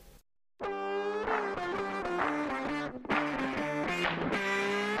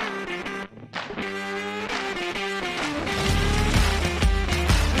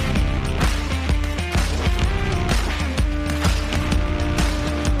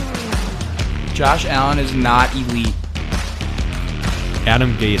Josh Allen is not elite.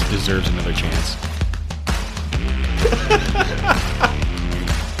 Adam Gase deserves another chance.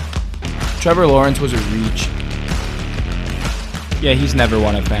 Trevor Lawrence was a reach. Yeah, he's never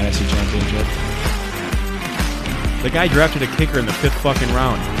won a fantasy championship. The guy drafted a kicker in the 5th fucking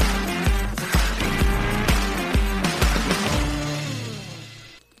round.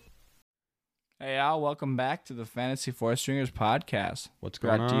 Hey, Al, welcome back to the Fantasy 4 Stringers podcast. What's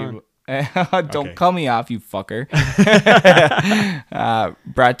going on? Don't cut me off, you fucker.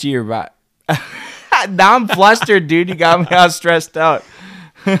 Brought to you by... Now I'm flustered, dude. You got me all stressed out.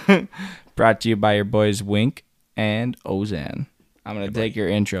 Brought to you by your boys Wink and Ozan. I'm going to take your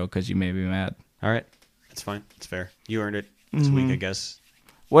intro because you made me mad. All right. It's fine. It's fair. You earned it this week, I guess.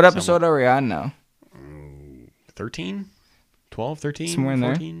 What episode are we on now? 13? 12, 13? Somewhere in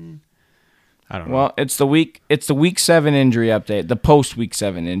 14? I don't know. Well, it's the week 7 injury update, the post week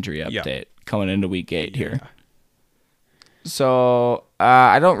 7 injury update coming into week 8 here. So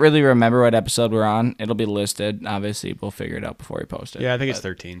I don't really remember what episode we're on. It'll be listed. Obviously, we'll figure it out before we post it. Yeah, I think it's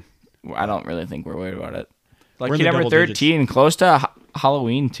 13. I don't really think we're worried about it. We're in Lucky the number double 13, digits. close to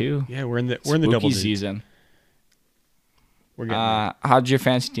Halloween too. Yeah, we're in the Spooky double digits. season. We're getting there. How'd your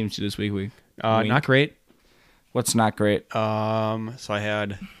fantasy teams do this week? Not great. What's not great? So I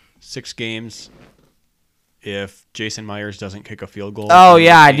had 6 games. If Jason Myers doesn't kick a field goal, Oh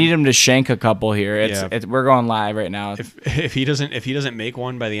yeah, I need him to shank a couple here. We're going live right now. If he doesn't make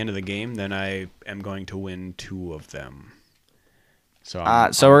one by the end of the game, then I am going to win 2 of them. So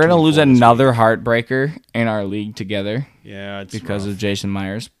we're gonna lose another heartbreaker in our league together. Yeah, it's because rough. of Jason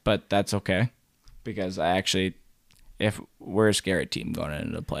Myers, but that's okay because if we're a scary team going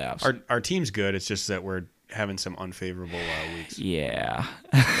into the playoffs. Our team's good. It's just that we're having some unfavorable weeks. Yeah.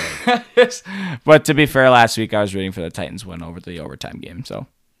 But to be fair, last week I was rooting for the Titans win over the overtime game. So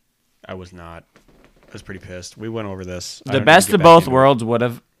I was not. I was pretty pissed. We went over this. The best of both worlds would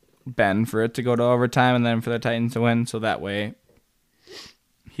have been for it to go to overtime and then for the Titans to win. So that way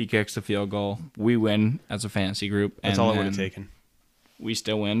he kicks the field goal. We win as a fantasy group. That's all it would have taken. We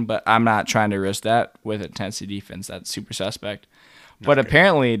still win, but I'm not trying to risk that with a Tennessee defense that's super suspect. But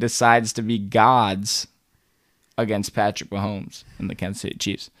apparently decides to be gods against Patrick Mahomes and the Kansas City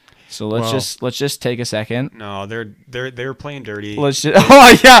Chiefs. So let's just take a second. No, they're playing dirty. Gets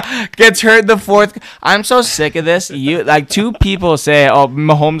hurt in the 4th. I'm so sick of this. Two people say, "Oh,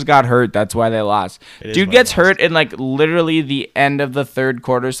 Mahomes got hurt, that's why they lost." Dude gets hurt in literally the end of the 3rd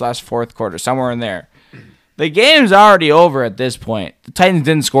quarter / 4th quarter, somewhere in there. The game's already over at this point. The Titans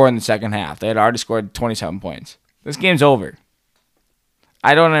didn't score in the second half. They had already scored 27 points. This game's over.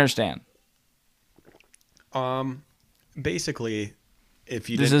 I don't understand. Basically,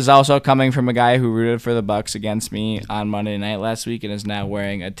 This is also coming from a guy who rooted for the Bucs against me on Monday night last week and is now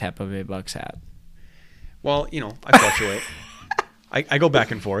wearing a Tampa Bay Bucs hat. Well, I fluctuate. I go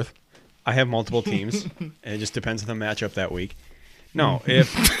back and forth. I have multiple teams, and it just depends on the matchup that week. No,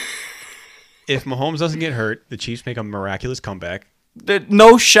 if Mahomes doesn't get hurt, the Chiefs make a miraculous comeback.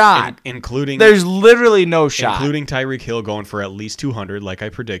 No shot. Including There's literally no shot. Including Tyreek Hill going for at least 200, like I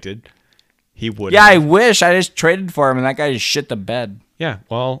predicted. He would. Yeah, I wish. I just traded for him, and that guy just shit the bed. Yeah,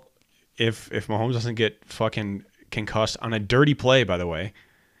 well, if Mahomes doesn't get fucking concussed on a dirty play, by the way,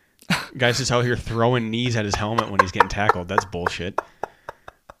 guys is out here throwing knees at his helmet when he's getting tackled. That's bullshit.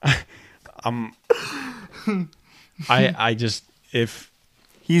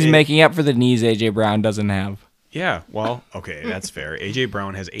 He's making up for the knees AJ Brown doesn't have. Yeah, well, okay, that's fair. AJ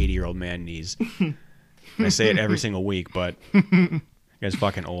Brown has 80-year-old man knees. I say it every single week, but the guy's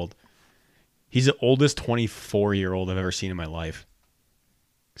fucking old. He's the oldest 24-year-old I've ever seen in my life.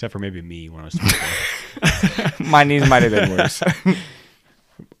 Except for maybe me when I was 24. My knees might have been worse.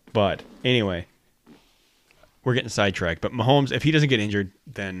 But anyway, we're getting sidetracked. But Mahomes, if he doesn't get injured,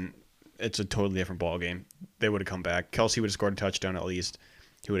 then it's a totally different ball game. They would have come back. Kelsey would have scored a touchdown at least.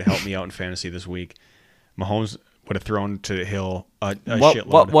 He would have helped me out in fantasy this week. Mahomes would have thrown to Hill a shitload.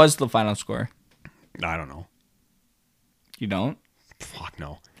 What was the final score? I don't know. You don't? Fuck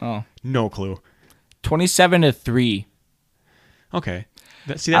no. Oh. No clue. 27-3. Okay.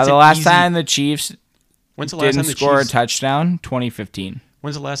 That's the last time the Chiefs didn't score a touchdown, 2015.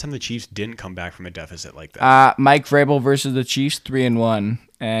 When's the last time the Chiefs didn't come back from a deficit like that? Mike Vrabel versus the Chiefs, 3-1.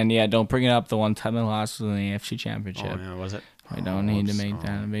 And yeah, don't bring it up. The one time they lost was in the AFC Championship. Oh, yeah, was it? I don't need to make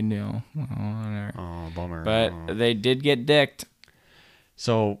that a big deal. Oh, bummer. But they did get dicked.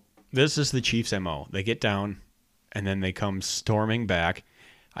 So this is the Chiefs' MO. They get down, and then they come storming back.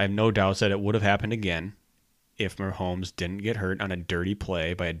 I have no doubts that it would have happened again if Mahomes didn't get hurt on a dirty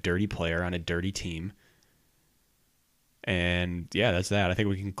play by a dirty player on a dirty team. And yeah, that's that. I think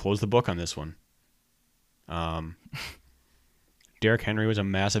we can close the book on this one. Derrick Henry was a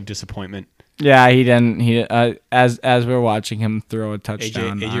massive disappointment. Yeah, he didn't. As we're watching him throw a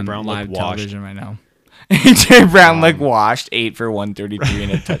touchdown AJ on Brown live looked washed. television right now. AJ Brown looked washed, 8 for 133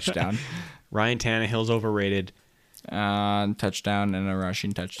 and a touchdown. Ryan Tannehill's overrated. Touchdown and a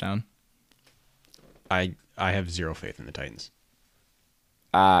rushing touchdown. I have zero faith in the Titans.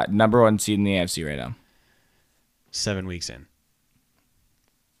 Number 1 seed in the AFC right now. 7 weeks in.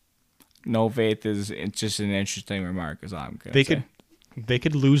 No faith it's just an interesting remark. Is all I'm gonna say. They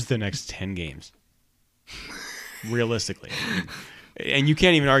could lose the next 10 games. Realistically. And you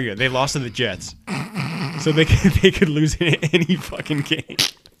can't even argue it. They lost to the Jets. So they could lose any fucking game.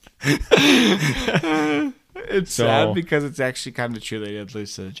 It's sad because it's actually kind of true they did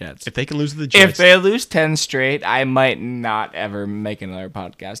lose to the Jets. If they can lose to the Jets. If they lose 10 straight, I might not ever make another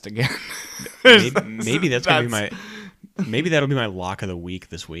podcast again. maybe that's going to be maybe that'll be my lock of the week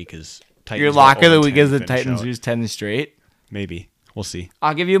this week is Titans. Your lock of the week is the Titans lose 10 straight? Maybe. We'll see.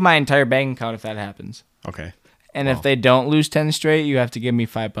 I'll give you my entire bank account if that happens. Okay. And if they don't lose 10 straight, you have to give me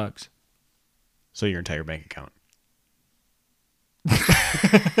 $5. So your entire bank account.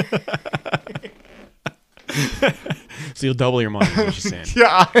 So you'll double your money, is what you're saying.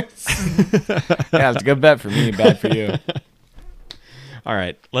 Yeah, it's a good bet for me, bad for you. All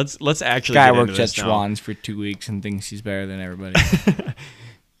right, let's actually Guy get into works at this now. Schwann's for 2 weeks and thinks he's better than everybody.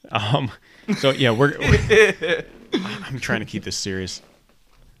 So yeah, I'm trying to keep this serious.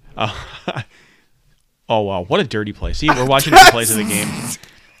 Oh wow, what a dirty play! See, we're watching the plays of the game.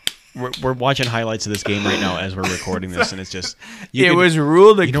 We're watching highlights of this game right now as we're recording this, and it's just it was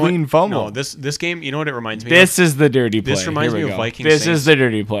ruled a clean fumble. No, this game, you know what it reminds me This of? is the dirty play. This reminds me of Vikings This Saints. is the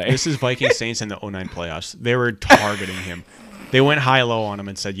dirty play. This is Vikings Saints in the 2009 playoffs. They were targeting him. They went high-low on him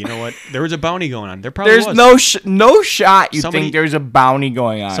and said, you know what? There was a bounty going on. There probably was. There's no shot you think there's a bounty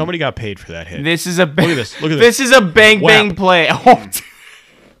going on. Somebody got paid for that hit. This is a Look at this. Look at this is a bang play. Oh.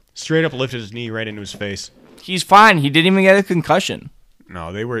 Straight up lifted his knee right into his face. He's fine. He didn't even get a concussion.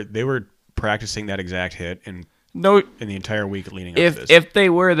 No, they were practicing that exact hit in the entire week leading up to this. If they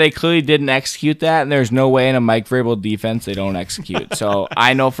were, they clearly didn't execute that, and there's no way in a Mike Vrabel defense they don't execute. So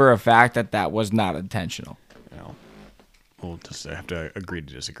I know for a fact that was not intentional. We'll just have to agree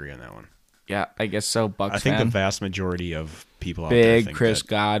to disagree on that one. Yeah, I guess so, Bucks I think fan. the vast majority of people out there Big think Chris that,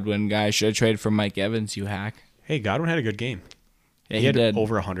 Godwin guy should have traded for Mike Evans, you hack. Hey, Godwin had a good game. Yeah, he had did.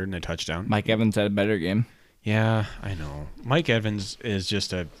 over 100 and a touchdown. Mike Evans had a better game. Yeah, I know. Mike Evans is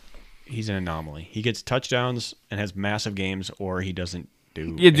just he's an anomaly. He gets touchdowns and has massive games, or he doesn't do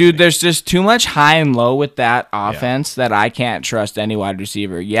anything. Dude, there's just too much high and low with that offense that I can't trust any wide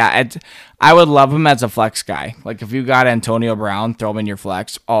receiver. Yeah, I would love him as a flex guy. Like, if you got Antonio Brown, throw him in your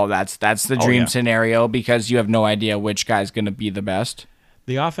flex. Oh, that's the dream scenario because you have no idea which guy's going to be the best.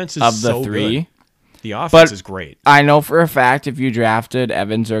 The offense is of the so three. Good. The offense is great. I know for a fact if you drafted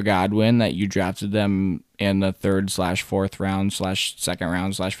Evans or Godwin that you drafted them in the 3rd/4th round/second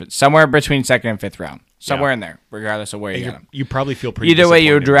round/ somewhere between 2nd and 5th round. Somewhere in there, regardless of where you got them. You probably feel pretty Either way,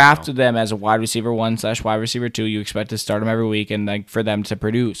 you disappointed drafted them as a wide receiver 1/wide receiver 2. You expect to start them every week and like for them to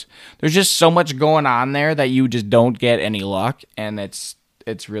produce. There's just so much going on there that you just don't get any luck, and it's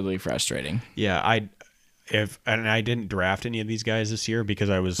really frustrating. Yeah, I didn't draft any of these guys this year because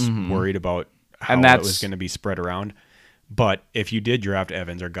I was worried about how it was going to be spread around. But if you did draft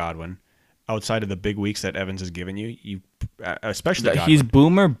Evans or Godwin, outside of the big weeks that Evans has given you especially Godwin. He's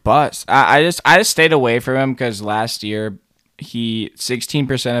boomer bust. I just stayed away from him because last year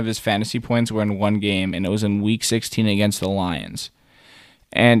 16% of his fantasy points were in one game, and it was in week 16 against the Lions.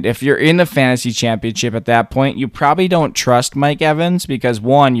 And if you're in the fantasy championship at that point, you probably don't trust Mike Evans because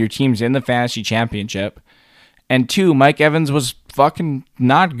 1, your team's in the fantasy championship, and 2, Mike Evans was fucking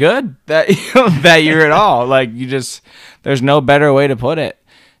not good that year at all. Like, there's no better way to put it.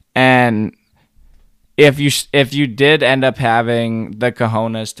 And if you did end up having the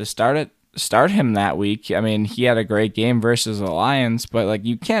cojones to start him that week, I mean, he had a great game versus the Lions, but like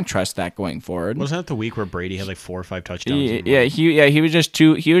you can't trust that going forward. Wasn't that the week where Brady had like 4 or 5 touchdowns? He was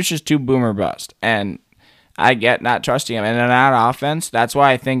just too boomer bust, and I get not trusting him. And in that offense, that's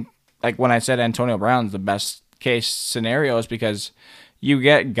why I think like when I said Antonio Brown's the best case scenario is because you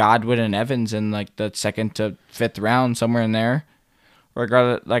get Godwin and Evans in like the 2nd to 5th round, somewhere in there.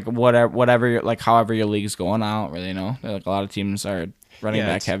 Regardless, like whatever, like however your league's going, I don't really know. Like a lot of teams are running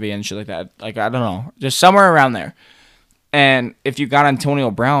back heavy and shit like that. Like I don't know, just somewhere around there. And if you got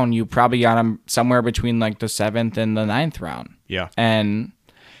Antonio Brown, you probably got him somewhere between like the 7th and the 9th round. Yeah. And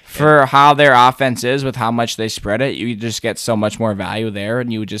For how their offense is, with how much they spread it, you just get so much more value there,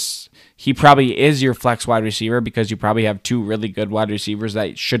 and he probably is your flex wide receiver because you probably have two really good wide receivers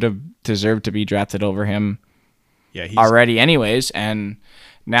that should have deserved to be drafted over him already anyways, and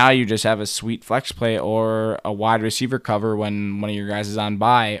now you just have a sweet flex play or a wide receiver cover when one of your guys is on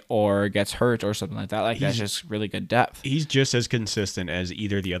bye or gets hurt or something like that. That's just really good depth. He's just as consistent as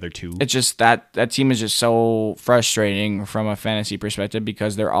either the other two. It's just that team is just so frustrating from a fantasy perspective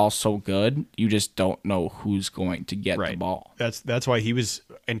because they're all so good. You just don't know who's going to get the ball. That's why he was,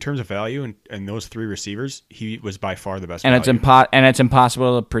 in terms of value and those three receivers, he was by far the best. And value. It's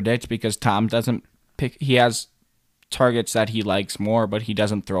impossible to predict because Tom doesn't pick. He has targets that he likes more, but he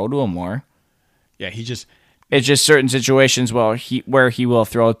doesn't throw to them more. Yeah, it's just certain situations where he will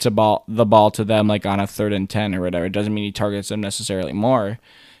throw the ball to them like on a 3rd and 10 or whatever. It doesn't mean he targets them necessarily more. It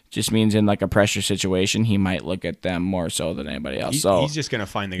just means in like a pressure situation he might look at them more so than anybody else. He's just gonna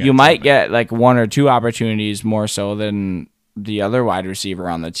find the guy. You might get like 1 or 2 opportunities more so than the other wide receiver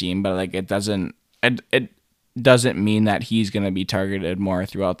on the team, but like it doesn't mean that he's going to be targeted more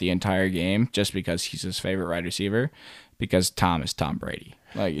throughout the entire game just because he's his favorite wide receiver, because Tom is Tom Brady.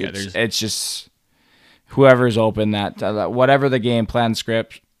 Like it's just whoever's open that whatever the game plan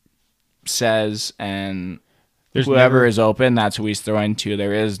script says, and whoever is open, that's who he's throwing to.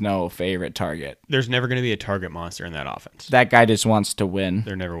 There is no favorite target. There's never going to be a target monster in that offense. That guy just wants to win.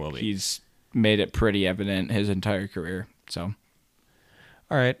 There never will be. He's made it pretty evident his entire career. So,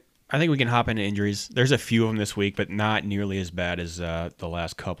 all right. I think we can hop into injuries. There's a few of them this week, but not nearly as bad as the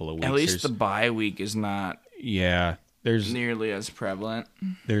last couple of weeks. At least the bye week is not nearly as prevalent.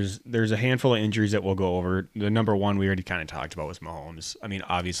 There's a handful of injuries that we'll go over. The number one we already kind of talked about was Mahomes. I mean,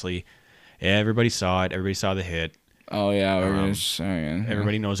 obviously, everybody saw it. Everybody saw the hit. Oh, yeah.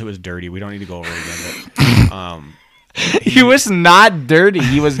 Everybody knows it was dirty. We don't need to go over it again. But, he was not dirty.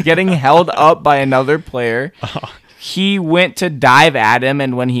 He was getting held up by another player. He went to dive at him,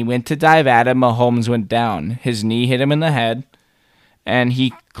 and when he went to dive at him, Mahomes went down. His knee hit him in the head, and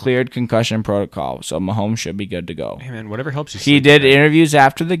he cleared concussion protocol. So Mahomes should be good to go. Hey, man, whatever helps you. He did interviews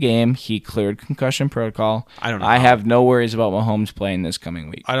after the game. He cleared concussion protocol. I don't know. I have no worries about Mahomes playing this coming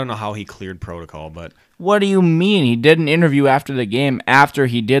week. I don't know how he cleared protocol, but... What do you mean? He did an interview after the game after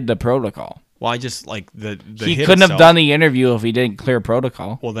he did the protocol. Well, I just like the he hit couldn't itself, have done the interview if he didn't clear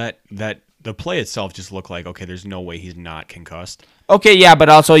protocol. Well, the play itself just looked like, okay, there's no way he's not concussed. Okay, yeah, but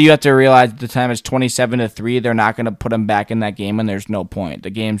also you have to realize the time is 27-3. They're not going to put him back in that game, and there's no point. The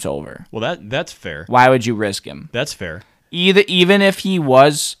game's over. Well, that's fair. Why would you risk him? That's fair. Even if he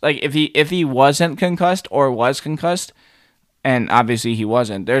was if he wasn't concussed or was concussed, and obviously he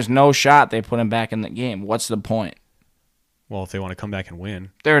wasn't, there's no shot they put him back in the game. What's the point? Well, if they want to come back and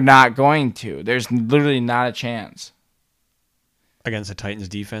win, they're not going to. There's literally not a chance. Against the Titans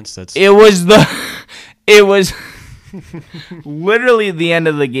defense, it was literally the end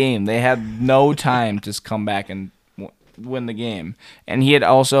of the game. They had no time to come back and win the game. And he had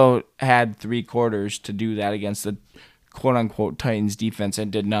also had 3 quarters to do that against the quote-unquote Titans defense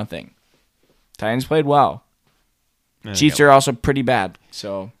and did nothing. Titans played well. Chiefs are also pretty bad.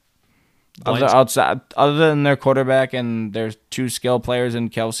 So other than their quarterback and their 2 skill players in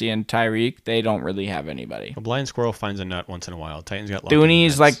Kelsey and Tyreek, they don't really have anybody. A blind squirrel finds a nut once in a while. Titans got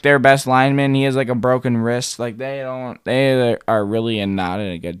Thuney's like their best lineman. He has like a broken wrist. Like they are really not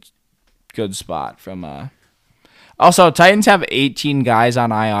in a good spot from Also, Titans have 18 guys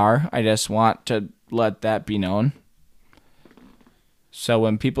on IR. I just want to let that be known. So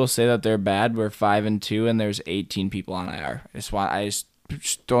when people say that they're bad, we're 5-2 and there's 18 people on IR. I just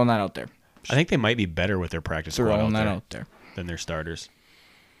throwing that out there. I think they might be better with their practice squad out there than their starters.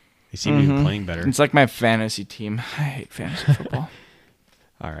 They seem to be playing better. It's like my fantasy team. I hate fantasy football.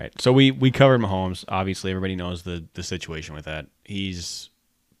 All right. So we covered Mahomes. Obviously, everybody knows the situation with that. He's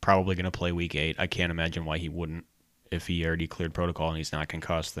probably going to play Week 8. I can't imagine why he wouldn't. If he already cleared protocol and he's not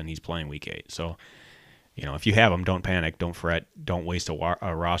concussed, then he's playing Week 8. So, if you have him, don't panic. Don't fret. Don't waste a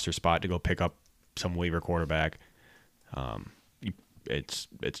roster spot to go pick up some waiver quarterback. It's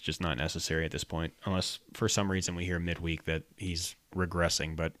just not necessary at this point, unless for some reason we hear midweek that he's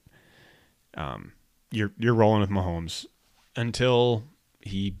regressing. But you're rolling with Mahomes until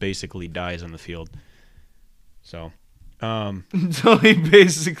he basically dies on the field. So until he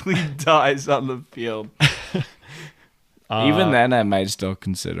basically dies on the field. Even then, I might still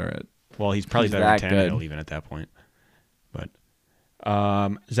consider it. Well, he's probably better than Tannehill even at that point. But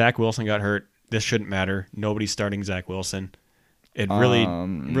Zach Wilson got hurt. This shouldn't matter. Nobody's starting Zach Wilson. It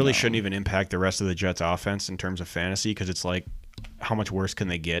really shouldn't even impact the rest of the Jets' offense in terms of fantasy, because it's like, how much worse can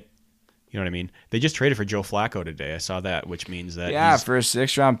they get? You know what I mean? They just traded for Joe Flacco today. I saw that, which means that for a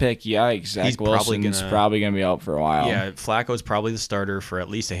 6th-round pick, yikes. Zach Wilson's probably going to be out for a while. Yeah, Flacco's probably the starter for at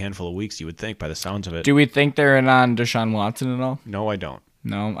least a handful of weeks, you would think, by the sounds of it. Do we think they're in on Deshaun Watson at all? No, I don't.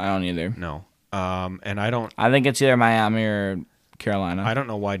 No, I don't either. No. And I don't... I think it's either Miami or Carolina. I don't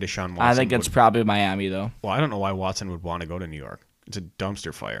know why Deshaun Watson I think it's probably Miami, though. Well, I don't know why Watson would want to go to New York. It's a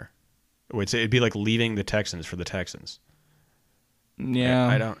dumpster fire. It'd be like leaving the Texans for the Texans. Yeah,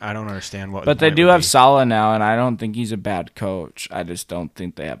 I don't understand what. But they do have Saleh now, and I don't think he's a bad coach. I just don't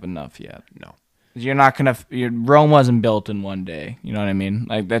think they have enough yet. No, you're not gonna. Rome wasn't built in one day. You know what I mean?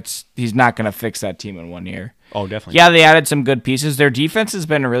 Like he's not gonna fix that team in 1 year. Oh, definitely. Yeah, they added some good pieces. Their defense has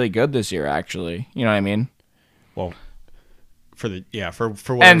been really good this year, actually. You know what I mean? Well, for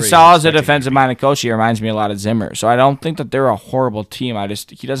what. And Saleh as a defensive-minded coach, he reminds me a lot of Zimmer. So I don't think that they're a horrible team.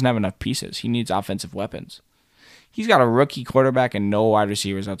 He doesn't have enough pieces. He needs offensive weapons. He's got a rookie quarterback and no wide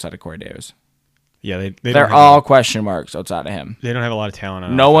receivers outside of Corey Davis. Yeah, they're all question marks outside of him. They don't have a lot of talent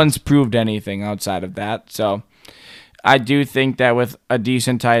on No one's proved anything outside of that. So I do think that with a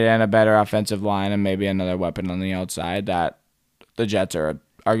decent tight end, a better offensive line, and maybe another weapon on the outside, that the Jets are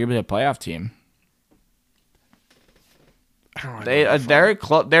arguably a playoff team.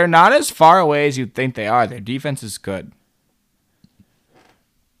 They're not as far away as you think they are. Their defense is good.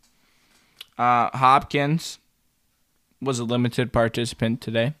 Hopkins was a limited participant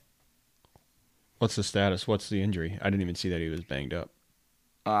today. What's the status? What's the injury? I didn't even see that he was banged up.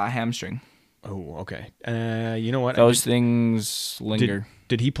 Hamstring. Oh, okay. You know what? Those things linger.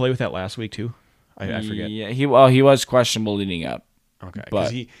 Did he play with that last week too? I forget. Yeah, he was questionable leading up. Okay, because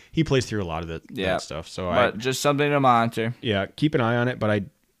he plays through a lot of that stuff. So just something to monitor. Yeah, keep an eye on it. But I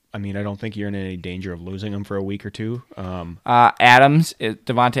don't think you're in any danger of losing him for a week or two. Devontae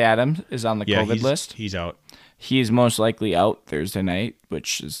Adams is on the COVID list. He's out. He's most likely out Thursday night,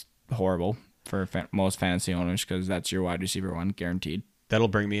 which is horrible for most fantasy owners because that's your wide receiver one guaranteed. That'll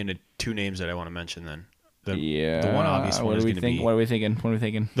bring me into two names that I want to mention then. The one obvious one what is do we going to think? be... What are we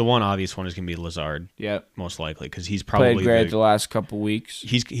thinking? The one obvious one is going to be Lazard. Yeah. Most likely because he's probably... Played great the last couple weeks.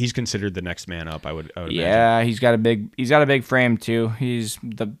 He's considered the next man up, I would imagine. Yeah, he's got a big frame too. He's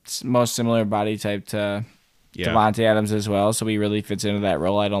the most similar body type to Devontae Adams as well, so he really fits into that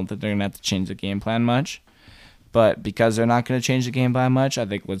role. I don't think they're going to have to change the game plan much. But because they're not going to change the game by much, I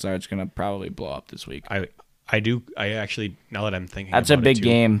think Lazard's going to probably blow up this week. I actually, now that I'm thinking that's a about big it too,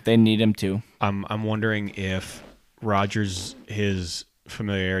 game. They need him to. I'm wondering if Rodgers, his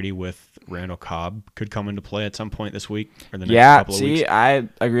familiarity with Randall Cobb could come into play at some point this week or the next couple of weeks. I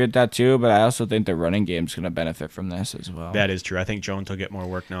agree with that too, but I also think the running game's going to benefit from this as well. That is true. I think Jones will get more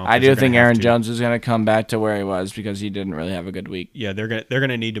work now. I do think Aaron Jones is going to come back to where he was because he didn't really have a good week. Yeah, they're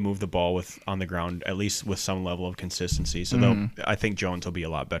gonna need to move the ball on the ground at least with some level of consistency. So I think Jones will be a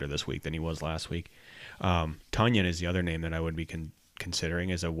lot better this week than he was last week. Tunyon is the other name that I would be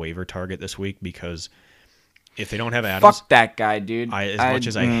considering as a waiver target this week because if they don't have Adams, fuck that guy, dude. As much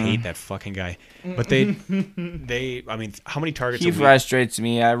as I hate that fucking guy, but they, I mean, how many targets? He frustrates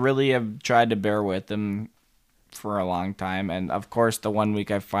me. I really have tried to bear with him for a long time, and of course, the 1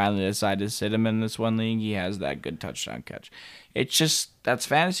 week I finally decided to sit him in this one league, he has that good touchdown catch. It's just that's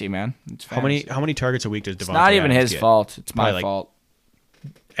fantasy, man. It's fantasy. How many targets a week does Devontae? It's not even his fault. It's my fault.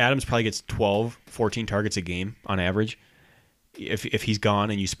 Adams probably gets 12, 14 targets a game on average. If he's gone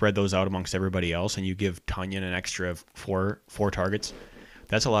and you spread those out amongst everybody else and you give Tunyon an extra four targets,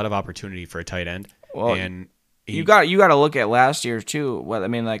 that's a lot of opportunity for a tight end. Well, and you got to look at last year too. What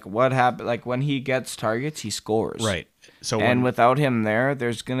happened? Like when he gets targets, he scores. Right. So without him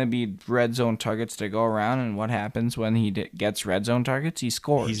there's gonna be red zone targets to go around. And what happens when he gets red zone targets? He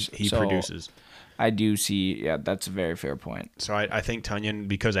scores. He produces. I do see. Yeah, that's a very fair point. So I think Tunyon,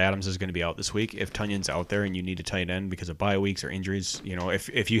 because Adams is going to be out this week, if Tunyon's out there and you need a tight end because of bye weeks or injuries,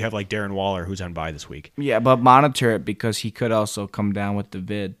 if you have like Darren Waller who's on bye this week. Yeah, but monitor it because he could also come down with the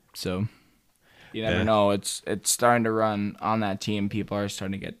vid. So you never know. It's starting to run on that team. People are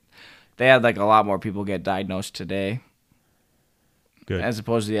starting to get. They had like a lot more people get diagnosed today. Good. As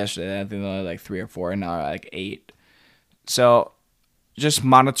opposed to yesterday. I think only like 3 or 4, and now like 8. So. Just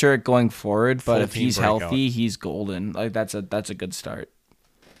monitor it going forward, but if he's healthy, he's golden. Like that's a good start.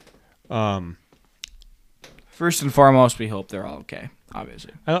 First and foremost, we hope they're all okay.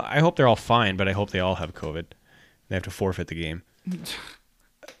 Obviously, I hope they're all fine, but I hope they all have COVID. They have to forfeit the game.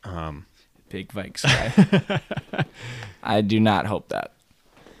 Big Vikes guy. I do not hope that.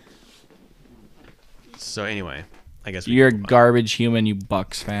 So anyway, I guess you're a garbage human, you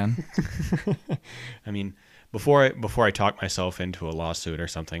Bucks fan. I mean. Before I talk myself into a lawsuit or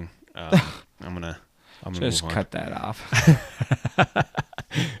something, I'm gonna just cut that off.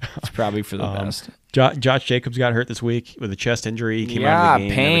 It's probably for the best. Josh Jacobs got hurt this week with a chest injury. He came out of the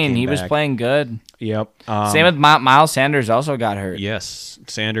game. Pain. He was playing good. Yep. Same with Miles Sanders also got hurt. Yes,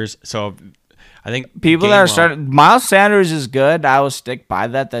 Sanders. So I think people that are starting. Miles Sanders is good. I will stick by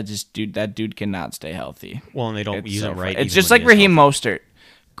that. That dude cannot stay healthy. Well, and they don't use him right. It's just like Raheem Mostert,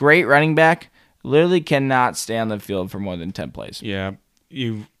 great running back, literally cannot stay on the field for more than 10 plays. Yeah,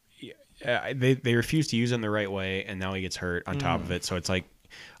 they refuse to use him the right way, and now he gets hurt on top of it. So it's like,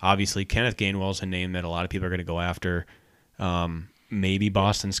 obviously, Kenneth Gainwell's a name that a lot of people are going to go after. Maybe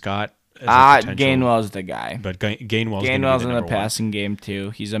Boston Scott. Gainwell's the guy. But Gainwell's in the passing game too.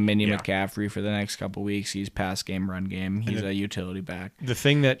 He's a mini McCaffrey for the next couple weeks. He's pass game, run game. He's a utility back. The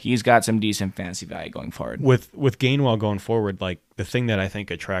thing that he's got some decent fantasy value going forward. With Gainwell going forward, like the thing that I think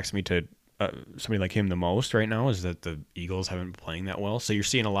attracts me to somebody like him the most right now is that the Eagles haven't been playing that well. So you're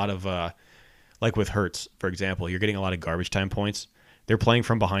seeing a lot of like with Hurts, for example, you're getting a lot of garbage time points. They're playing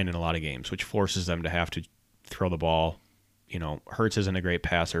from behind in a lot of games, which forces them to have to throw the ball. You know, Hurts isn't a great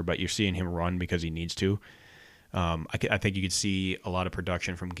passer, but you're seeing him run because he needs to. I think you could see a lot of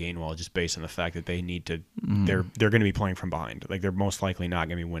production from Gainwell just based on the fact that they need to. They're going to be playing from behind. Like they're most likely not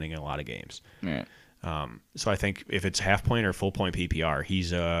going to be winning in a lot of games. Right. So I think if it's half point or full point PPR,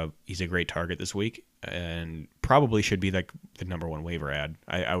 he's a great target this week and probably should be like the number one waiver ad.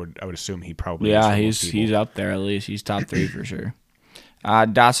 I would assume he probably is. He's up there at least. He's top 3 for sure.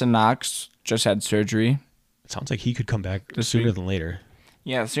 Dawson Knox just had surgery. Sounds like he could come back sooner than later.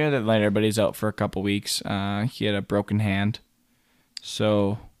 Yeah, sooner than later, but he's out for a couple weeks. He had a broken hand.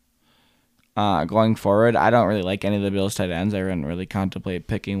 So, going forward, I don't really like any of the Bills tight ends. I wouldn't really contemplate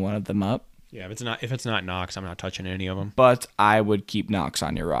picking one of them up. Yeah, if it's not Knox, I'm not touching any of them. But I would keep Knox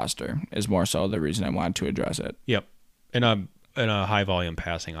on your roster, is more so the reason I wanted to address it. Yep. In a high volume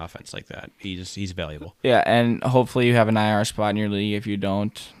passing offense like that, he's valuable. Yeah, and hopefully you have an IR spot in your league. If you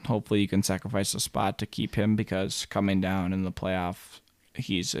don't, hopefully you can sacrifice a spot to keep him because coming down in the playoff,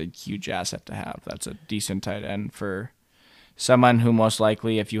 he's a huge asset to have. That's a decent tight end for someone who most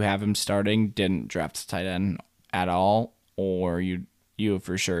likely, if you have him starting, didn't draft a tight end at all, or you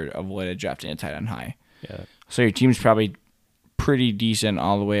for sure avoided drafting a tight end high. Yeah. So your team's probably pretty decent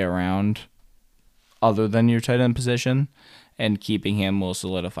all the way around, other than your tight end position. And keeping him will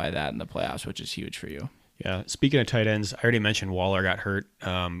solidify that in the playoffs, which is huge for you. Yeah. Speaking of tight ends, I already mentioned Waller got hurt.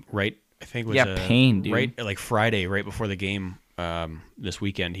 Right, I think it was pain, dude. Right, like Friday, right before the game this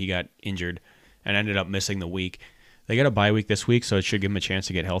weekend, he got injured and ended up missing the week. They got a bye week this week, so it should give him a chance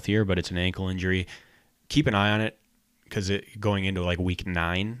to get healthier. But it's an ankle injury. Keep an eye on it because going into like week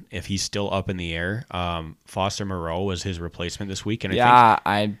 9, if he's still up in the air, Foster Moreau was his replacement this week, and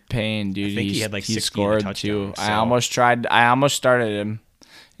I'm paying, dude. I think he had like 60 scored too. So. I almost started him,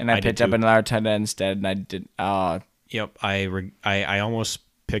 and I picked up another tight end instead, and I did. Yep, I almost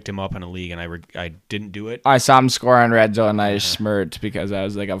picked him up in a league, and I didn't do it. I saw him score on red zone, and I just smirked because I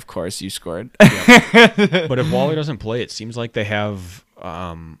was like, "Of course you scored." Yep. But if Waller doesn't play, it seems like they have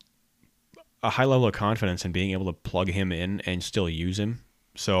a high level of confidence in being able to plug him in and still use him.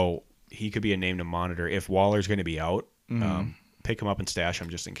 So he could be a name to monitor. If Waller's going to be out, pick him up and stash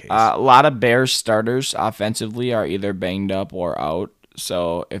him just in case. A lot of Bears starters offensively are either banged up or out.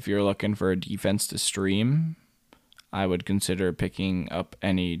 So if you're looking for a defense to stream, I would consider picking up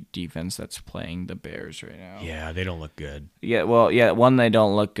any defense that's playing the Bears right now. Yeah, they don't look good. Yeah, one, they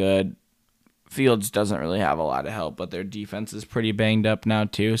don't look good. Fields doesn't really have a lot of help, but their defense is pretty banged up now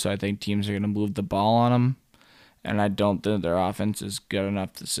too, so I think teams are going to move the ball on them, and I don't think their offense is good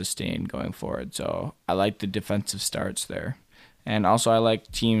enough to sustain going forward, so I like the defensive starts there. And also I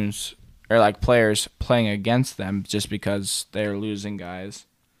like teams, or like players playing against them just because they're losing guys.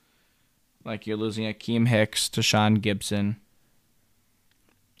 Like you're losing Akeem Hicks to Sean Gibson,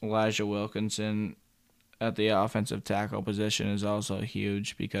 Elijah Wilkinson at the offensive tackle position is also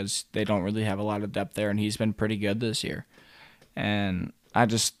huge because they don't really have a lot of depth there, and he's been pretty good this year. And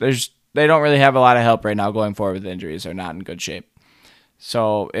they don't really have a lot of help right now going forward with injuries. They're not in good shape.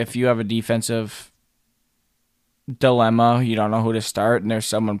 So if you have a defensive dilemma, you don't know who to start, and there's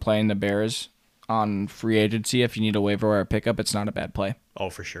someone playing the Bears on free agency, if you need a waiver wire pickup, it's not a bad play.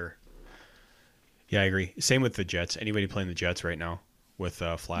 Oh, for sure. Yeah, I agree. Same with the Jets. Anybody playing the Jets right now with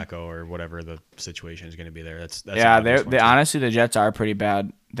Flacco or whatever the situation is going to be there. That's they honestly, the Jets are pretty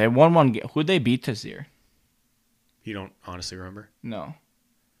bad. They won one game. Who'd they beat this year? You don't honestly remember? No.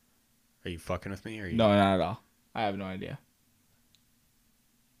 Are you fucking with me? Or No, not at all. I have no idea.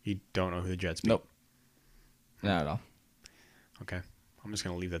 You don't know who the Jets beat? Nope. Not at all. Okay. I'm just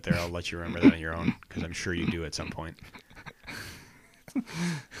going to leave that there. I'll let you remember that on your own because I'm sure you do at some point.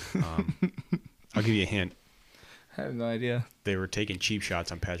 I'll give you a hint. I have no idea. They were taking cheap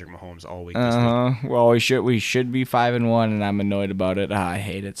shots on Patrick Mahomes all week this week. Well, we should be 5-1, and I'm annoyed about it. I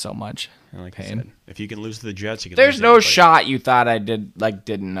hate it so much. Like I said, if you can lose to the Jets, you can. There's lose no anybody. shot you thought I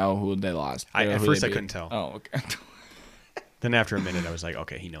didn't know who they lost. At first, I couldn't tell. Oh, okay. Then after a minute, I was like,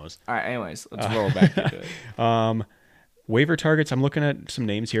 okay, he knows. All right. Anyways, let's roll back into it. Waiver targets. I'm looking at some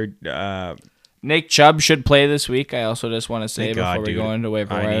names here. Nick Chubb should play this week. I also just want to say before we go into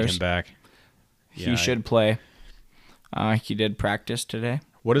waiver I wires, need him back. He should play. He did practice today.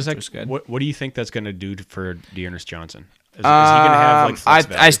 What is that? Was good. What do you think that's going to do for Dearness Johnson? Is he going to have like flex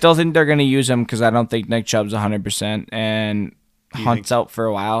value? I still think they're going to use him because I don't think Nick Chubb's 100%, and Hunt's out for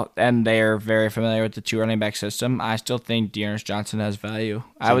a while, and they're very familiar with the 2 running back system. I still think Dearness Johnson has value.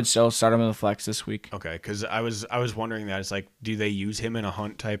 I would still start him in the flex this week. Okay, because I was wondering that. It's like, do they use him in a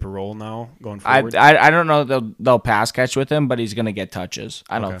Hunt type of role now going forward? I don't know if they'll pass catch with him, but he's going to get touches.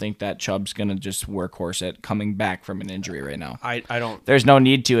 I don't think that Chubb's going to just workhorse it coming back from an injury right now. I don't. There's no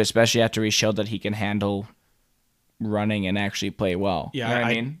need to, especially after he showed that he can handle running and actually play well. Yeah, you know what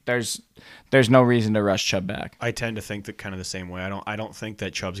I mean? There's no reason to rush Chubb back. I tend to think that kind of the same way. I don't think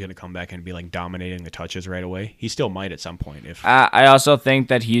that Chubb's going to come back and be like dominating the touches right away. He still might at some point. I also think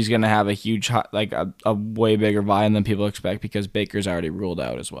that he's going to have a huge, like a way bigger volume than people expect because Baker's already ruled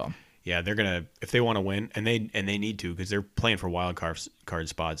out as well. Yeah, they're gonna, if they want to win, and they need to, because they're playing for wild card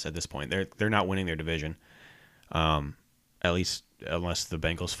spots at this point. They're not winning their division, at least unless the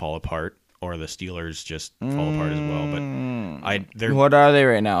Bengals fall apart or the Steelers just fall apart as well. But they're what are they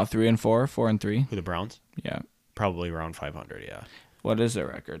right now? 3-4, 4-3. Who, the Browns? Yeah, probably around 500. Yeah. What is their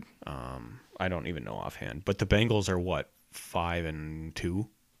record? I don't even know offhand. But the Bengals are what, 5-2?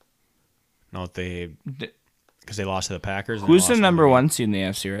 No, because they lost to the Packers. Who's the number 1 seed in the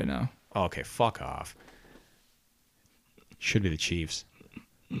AFC right now? Oh, okay, fuck off. Should be the Chiefs.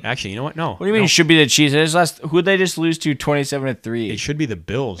 Actually, you know what? No. What do you mean? It should be the Chiefs? Who'd they just lose to? 27-3. It should be the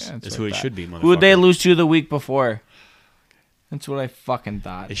Bills. Yeah, is who it should be. Who'd they lose to the week before? That's what I fucking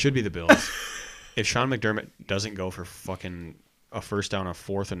thought. It should be the Bills. If Sean McDermott doesn't go for fucking a first down on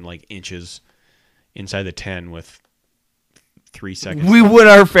 4th and like inches inside the 10 with 3 seconds, we win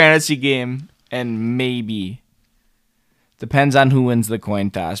our fantasy game, and maybe. Depends on who wins the coin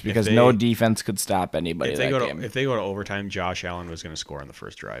toss because no defense could stop anybody. If they go to overtime, Josh Allen was going to score on the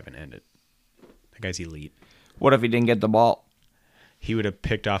first drive and end it. That guy's elite. What if he didn't get the ball? He would have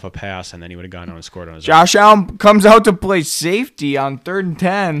picked off a pass and then he would have gone on and scored on his own. Josh Allen comes out to play safety on 3rd and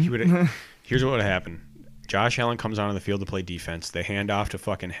 10. Here's what would have happened. Josh Allen comes onto the field to play defense. They hand off to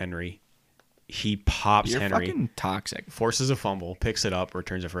fucking Henry. He pops Henry. You're fucking toxic. Forces a fumble, picks it up,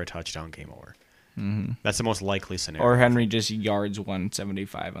 returns it for a touchdown, game over. Mm-hmm. That's the most likely scenario. Or Henry just yards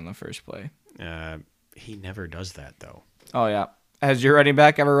 175 on the first play. He never does that, though. Oh, yeah. Has your running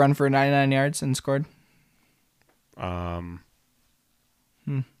back ever run for 99 yards and scored?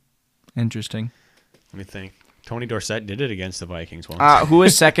 Interesting. Let me think. Tony Dorsett did it against the Vikings once. Who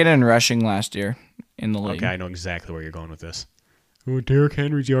was second in rushing last year in the league? Okay, I know exactly where you're going with this. Oh, Derrick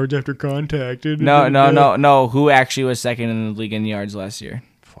Henry's yards after contact. No. Who actually was second in the league in yards last year?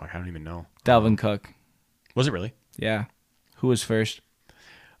 Fuck, I don't even know. Dalvin Cook. Was it really? Yeah. Who was first?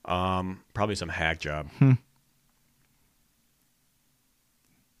 Probably some hack job.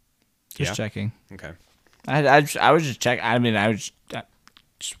 Just checking. Okay. I was just checking. I mean, I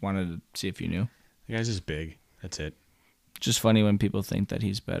just wanted to see if you knew. The guy's just big. That's it. Just funny when people think that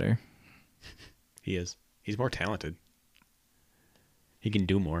he's better. He is. He's more talented. He can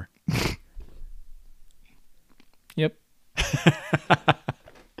do more. Yep.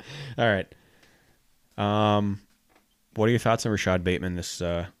 All right. What are your thoughts on Rashad Bateman this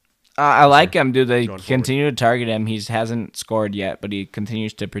I like him, dude. They continue to target him. He hasn't scored yet, but he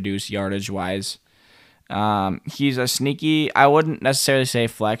continues to produce yardage-wise. He's a sneaky, I wouldn't necessarily say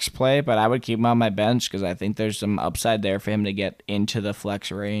flex play, but I would keep him on my bench because I think there's some upside there for him to get into the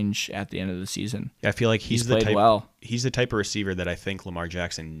flex range at the end of the season. I feel like he's the played type. Well. He's the type of receiver that I think Lamar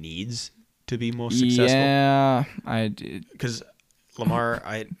Jackson needs to be most successful. Yeah, I did. Because Lamar,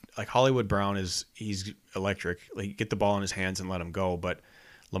 Hollywood Brown he's electric. Like, get the ball in his hands and let him go. But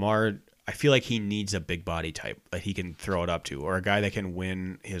Lamar, I feel like he needs a big body type that he can throw it up to, or a guy that can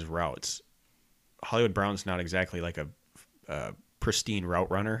win his routes. Hollywood Brown's not exactly like a pristine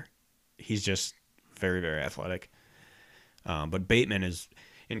route runner. He's just very, very athletic. But Bateman is,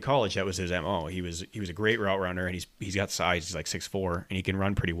 in college, that was his MO. He was a great route runner, and he's got size. He's like 6'4", and he can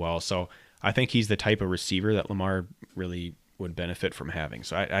run pretty well. So I think he's the type of receiver that Lamar really would benefit from having.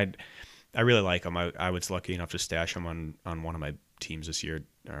 So I really like him. I was lucky enough to stash him on one of my teams this year,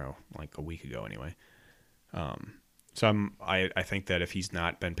 or like a week ago anyway. So I think that if he's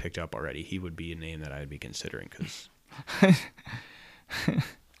not been picked up already, he would be a name that I'd be considering because.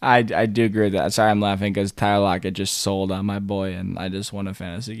 I do agree with that. Sorry, I'm laughing because Tyler Lockett just sold on my boy, and I just won a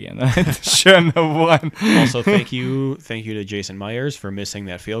fantasy game that I shouldn't have won. Also, thank you to Jason Myers for missing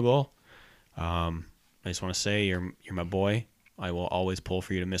that field goal. I just want to say you're my boy. I will always pull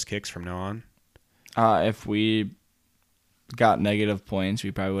for you to miss kicks from now on. If we got negative points,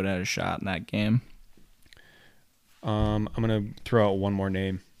 we probably would have had a shot in that game. I'm gonna throw out one more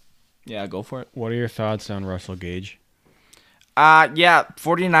name. Yeah, go for it. What are your thoughts on Russell Gage?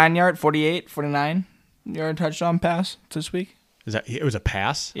 49 yard touchdown pass this week. Is that it was a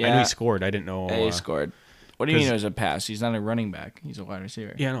pass? Yeah. I knew he scored. I didn't know. Yeah, he scored. What do you mean it was a pass? He's not a running back. He's a wide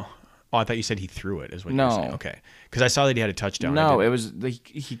receiver. Yeah, no. Oh, I thought you said he threw it. Is what you were saying? Okay, because I saw that he had a touchdown. No, it was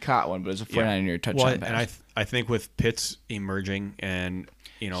he caught one, but it was a 49-yard touchdown pass. And I think with Pitts emerging and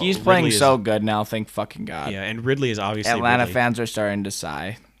he's playing so good now. Thank fucking God. Yeah, and Ridley is obviously Atlanta fans are starting to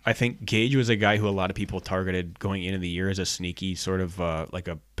sigh. I think Gage was a guy who a lot of people targeted going into the year as a sneaky sort of like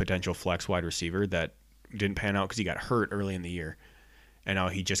a potential flex wide receiver that didn't pan out because he got hurt early in the year. And now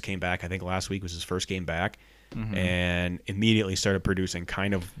he just came back. I think last week was his first game back and immediately started producing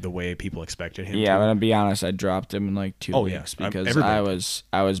kind of the way people expected him to. Yeah, I'm going to be honest. I dropped him in like 2 weeks because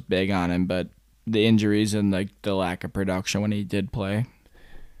I was big on him, but the injuries and like the lack of production when he did play.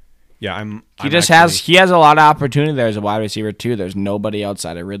 Yeah, he has a lot of opportunity there as a wide receiver too. There's nobody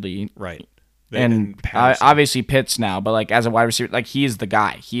outside of Ridley. Right. And obviously Pitts now, but like as a wide receiver, like he's the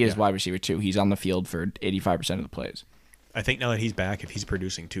guy. He is wide receiver too. He's on the field for 85% of the plays. I think now that he's back, if he's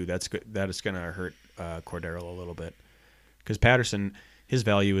producing too, that's good. That is going to hurt Cordero a little bit because Patterson, his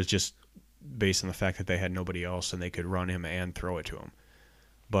value is just based on the fact that they had nobody else and they could run him and throw it to him.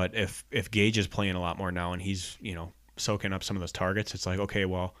 But if Gage is playing a lot more now and he's soaking up some of those targets, it's like okay,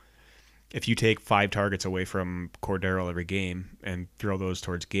 well. If you take 5 targets away from Cordero every game and throw those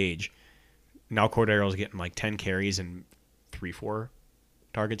towards Gage, now Cordero's getting like 10 carries and 3-4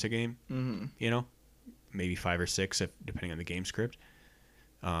 targets a game. Mm-hmm. Maybe 5 or 6 depending on the game script.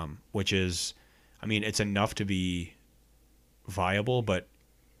 Which is, I mean, it's enough to be viable, but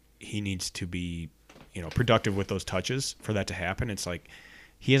he needs to be, productive with those touches for that to happen. It's like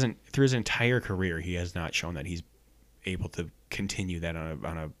he hasn't through his entire career he has not shown that he's able to continue that on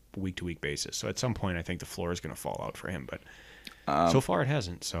a week-to-week basis. So at some point, I think the floor is going to fall out for him, but so far it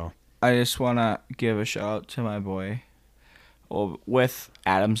hasn't. So I just want to give a shout-out to my boy. Well, with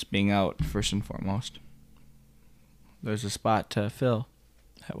Adams being out, first and foremost, there's a spot to fill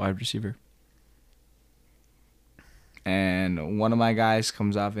at wide receiver. And one of my guys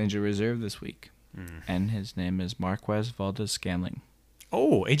comes off injured reserve this week, and his name is Marquez Valdez-Scantling.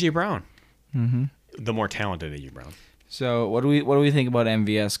 Oh, A.J. Brown. Mm-hmm. The more talented A.J. Brown. So what do we think about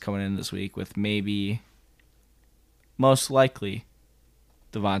MVS coming in this week with maybe, most likely,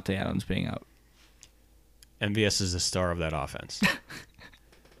 Devontae Adams being out? MVS is the star of that offense.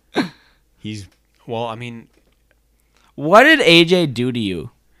 I mean... What did AJ do to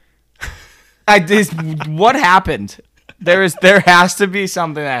you? What happened? There has to be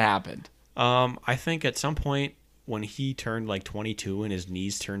something that happened. I think at some point when he turned like 22 and his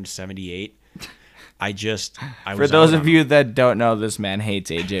knees turned 78... For those of you that don't know, this man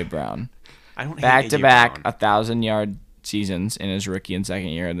hates A.J. Brown. I don't hate back-to-back 1,000-yard seasons in his rookie and second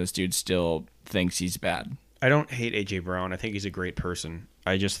year, and this dude still thinks he's bad. I don't hate A.J. Brown. I think he's a great person.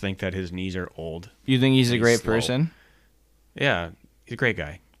 I just think that his knees are old. You think he's a great person? Yeah, he's a great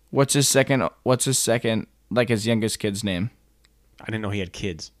guy. What's his like his youngest kid's name? I didn't know he had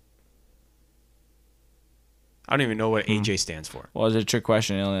kids. I don't even know what AJ stands for. Well, it's a trick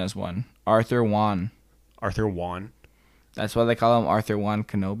question. He only has one. Arthur Juan. Arthur Juan? That's why they call him Arthur Juan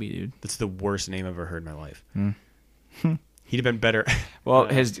Kenobi, dude. That's the worst name I've ever heard in my life. He'd have been better. Well,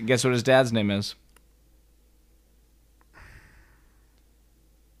 guess what his dad's name is?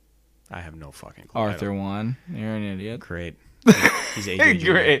 I have no fucking clue. Arthur Juan. You're an idiot. Great. He's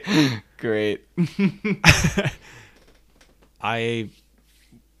AJ. Great.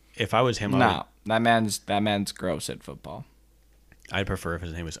 If I was him, that man's gross at football. I'd prefer if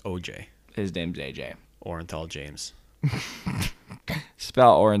his name was OJ. His name's AJ. Orenthal James.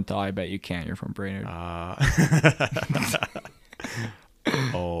 Spell Orenthal. I bet you can't. You're from Brainerd. ORENTHAL.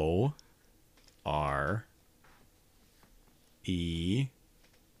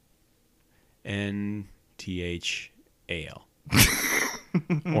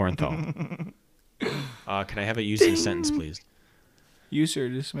 Orenthal. Can I have it used in a sentence, please? You, sir,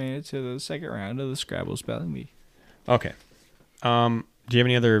 just made it to the second round of the Scrabble spelling bee. Okay. Do you have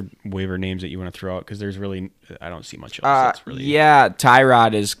any other waiver names that you want to throw out? Because there's really, I don't see much else. Yeah,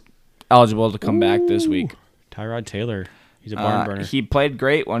 Tyrod is eligible to come back this week. Tyrod Taylor. He's a barn burner. He played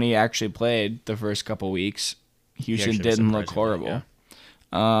great when he actually played the first couple weeks. Houston didn't look horrible. Yeah.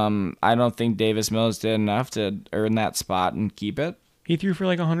 I don't think Davis Mills did enough to earn that spot and keep it. He threw for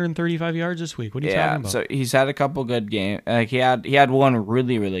like 135 yards this week. What are you talking about? So he's had a couple good games. Like he had one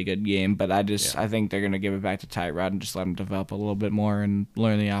really, really good game, but I think they're gonna give it back to Tyrod and just let him develop a little bit more and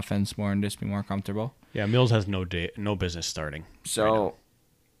learn the offense more and just be more comfortable. Yeah, Mills has no business starting. So right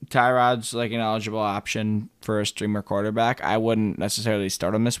Tyrod's like an eligible option for a streamer quarterback. I wouldn't necessarily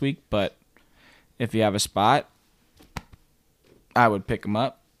start him this week, but if you have a spot, I would pick him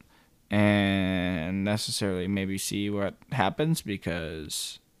up and necessarily maybe see what happens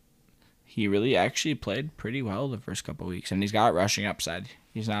because he really actually played pretty well the first couple of weeks, and he's got rushing upside.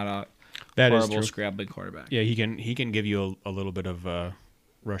 He's not a horrible scrabbling quarterback. Yeah, he can give you a little bit of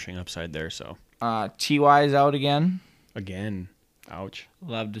rushing upside there. So Ty is out again. Again. Ouch.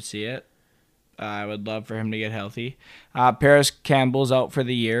 Love to see it. I would love for him to get healthy. Paris Campbell's out for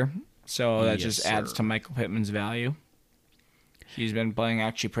the year, so that just adds to Michael Pittman's value. He's been playing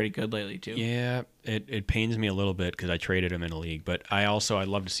actually pretty good lately, too. Yeah, it pains me a little bit because I traded him in a league, but I'd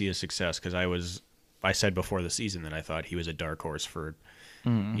love to see his success because I said before the season that I thought he was a dark horse for,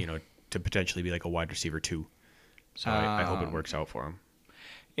 to potentially be like a wide receiver 2. So I hope it works out for him.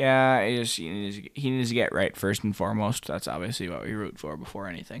 Yeah, he needs to get right first and foremost. That's obviously what we root for before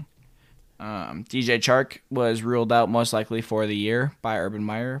anything. DJ Chark was ruled out most likely for the year by Urban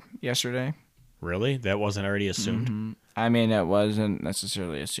Meyer yesterday. Really? That wasn't already assumed? Mm-hmm. I mean, it wasn't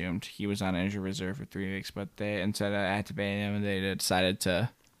necessarily assumed. He was on injured reserve for 3 weeks, but they instead of activating him, they decided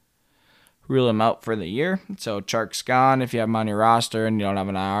to rule him out for the year. So Chark's gone. If you have him on your roster and you don't have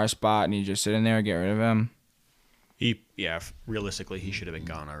an IR spot and you just sit in there, get rid of him. Realistically, he should have been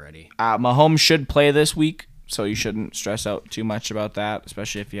gone already. Mahomes should play this week, so you shouldn't stress out too much about that,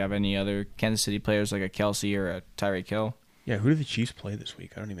 especially if you have any other Kansas City players like a Kelsey or a Tyreek Hill. Yeah, who do the Chiefs play this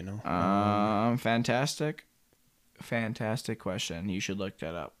week? I don't even know. Fantastic question. You should look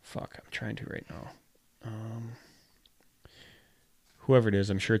that up. Fuck, I'm trying to right now. Whoever it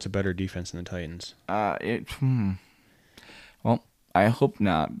is, I'm sure it's a better defense than the Titans. Well, I hope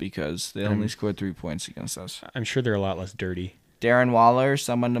not because they only scored 3 points against us. I'm sure they're a lot less dirty. Darren Waller,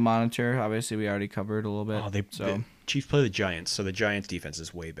 someone to monitor. Obviously, we already covered a little bit. The Chiefs play the Giants, so the Giants' defense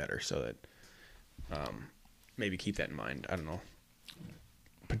is way better. So that maybe keep that in mind. I don't know.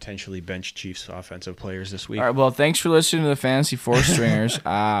 Potentially bench Chiefs offensive players this week. All right. Well, thanks for listening to the Fantasy Four Stringers.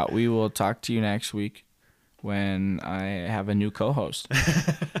 We will talk to you next week when I have a new co-host.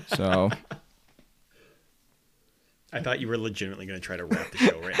 So. I thought you were legitimately going to try to wrap the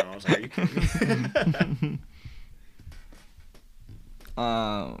show right now. I was like, are you kidding me?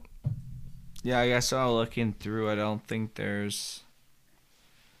 Yeah, I guess while looking through, I don't think there's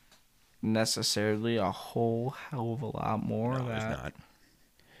necessarily a whole hell of a lot more that there's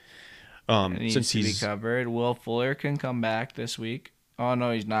not. Needs to be covered. Will Fuller can come back this week. Oh,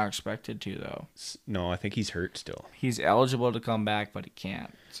 no, he's not expected to, though. No, I think he's hurt still. He's eligible to come back, but he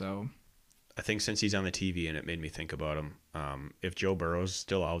can't, so... I think since he's on the TV, and it made me think about him, if Joe Burrow's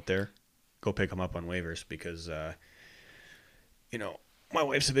still out there, go pick him up on waivers because, my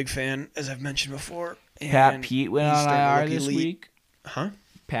wife's a big fan, as I've mentioned before. Pat Pete went on IR this week. Huh?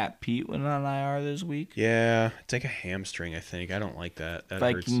 Pat Pete went on IR this week. Yeah, it's like a hamstring, I think. I don't like that. That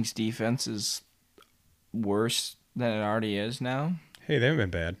Vikings hurts. Defense is worse than it already is now. Hey, they haven't been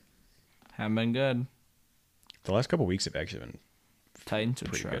bad. Haven't been good. The last couple of weeks have actually been Titans would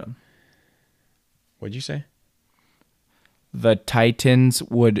pretty shred good. them. What'd you say? The Titans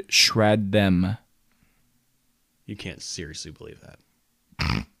would shred them. You can't seriously believe that.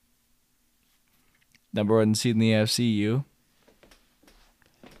 Number 1 seed in the AFC,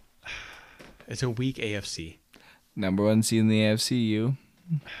 It's a weak AFC. Number 1 seed in the AFC,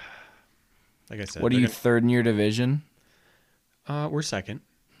 Like I said. What are you, third in your division? We're second.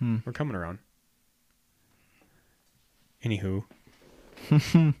 We're coming around. Anywho.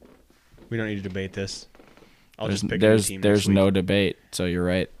 We don't need to debate this. I'll just pick a new team next week. There's no debate, so you're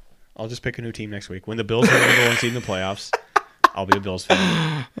right. I'll just pick a new team next week. When the Bills are number 1 seed in the playoffs, I'll be a Bills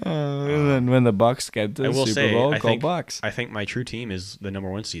fan. And then when the Bucks get to the Super Bowl, go Bucks. I think my true team is the number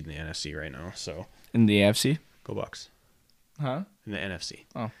 1 seed in the NFC right now. So in the AFC? Go Bucks. Huh? In the NFC.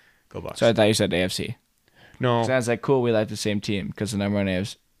 Oh. Go Bucks. So I thought you said AFC. No. Sounds like cool. We like the same team because the number 1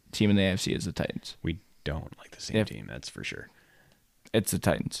 team in the AFC is the Titans. We don't like the same team. That's for sure. It's the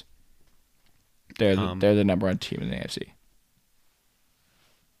Titans. They're the number 1 team in the AFC.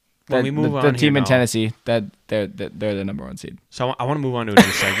 When we move on, the team in Tennessee, they're the number 1 seed. So I want to move on to a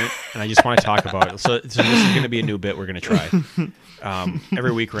new segment, and I just want to talk about it. So this is going to be a new bit we're going to try.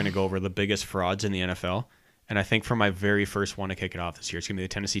 Every week we're going to go over the biggest frauds in the NFL, And I think for my very first one to kick it off this year, it's going to be the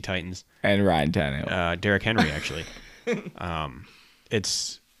Tennessee Titans. And Ryan Tannehill. Derrick Henry, actually.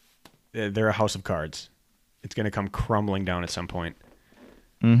 They're a house of cards. It's going to come crumbling down at some point.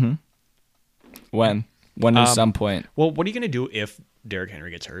 Mm-hmm. When? When is some point? Well, what are you going to do if Derrick Henry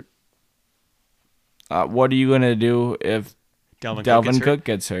gets hurt? What are you going to do if Dalvin Cook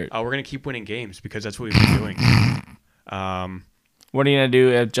gets hurt? We're going to keep winning games because that's what we've been doing. What are you going to do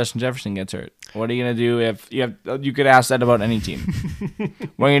if Justin Jefferson gets hurt? What are you going to do if you could ask that about any team?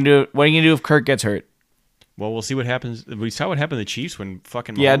 What are you going to do if Kirk gets hurt? Well, we'll see what happens. We saw what happened to the Chiefs when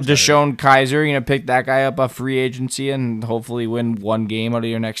fucking Mahomes Deshaun Kaiser. You're going to pick that guy up off free agency and hopefully win one game out of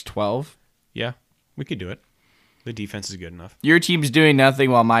your next 12? Yeah, we could do it. The defense is good enough. Your team's doing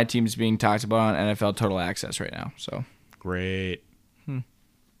nothing while my team's being talked about on NFL Total Access right now. So great.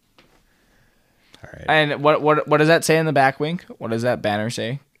 All right. And what does that say in the back wing? What does that banner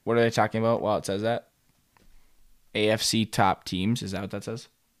say? What are they talking about while it says that? AFC top teams. Is that what that says?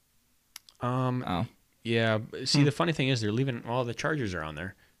 Oh. Yeah. See, the funny thing is they're leaving all the Chargers are on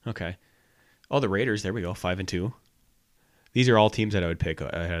there. Okay. Oh, the Raiders. There we go. 5-2. These are all teams that I would pick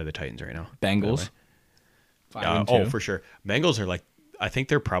ahead of the Titans right now. Bengals. 5-2. Oh, for sure. Bengals are I think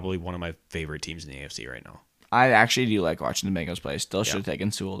they're probably one of my favorite teams in the AFC right now. I actually do like watching the Bengals play. Still should have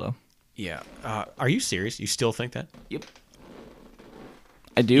taken Sewell, though. Yeah. Are you serious? You still think that? Yep.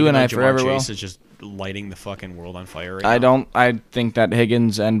 I do, and I forever will. Chase is just lighting the fucking world on fire right now. I think that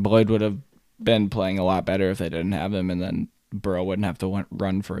Higgins and Boyd would have been playing a lot better if they didn't have him, and then Burrow wouldn't have to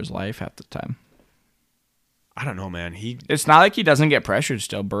run for his life half the time. I don't know, man. It's not like he doesn't get pressured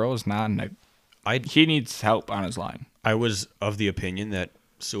still. Burrow is not. He needs help on his line. I was of the opinion that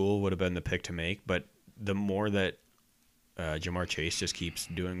Sewell would have been the pick to make, but the more that Jamar Chase just keeps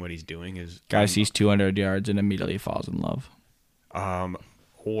doing what he's doing is guy sees 200 yards and immediately falls in love.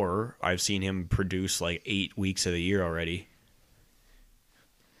 Or I've seen him produce 8 weeks of the year already.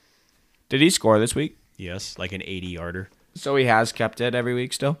 Did he score this week? Yes, an 80-yarder. So he has kept it every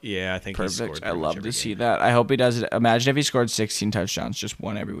week still? Yeah, I think he's scored. I love to see that. I hope he does it. Imagine if he scored 16 touchdowns, just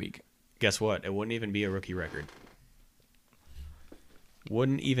one every week. Guess what? It wouldn't even be a rookie record.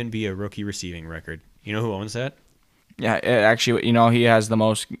 Wouldn't even be a rookie receiving record. You know who owns that? Yeah, actually, he has the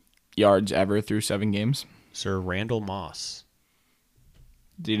most yards ever through 7 games. Sir Randall Moss.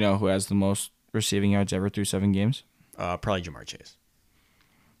 Do you know who has the most receiving yards ever through 7 games? Probably Jamar Chase.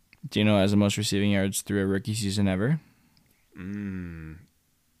 Do you know who has the most receiving yards through a rookie season ever?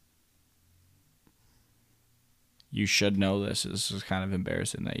 You should know this. This is kind of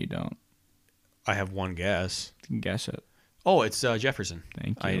embarrassing that you don't. I have one guess. You can guess it. Oh, it's Jefferson.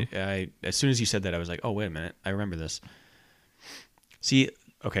 Thank you. I as soon as you said that, I was like, oh, wait a minute. I remember this. See,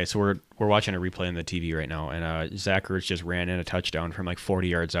 okay, so we're watching a replay on the TV right now, and Zach Ertz just ran in a touchdown from 40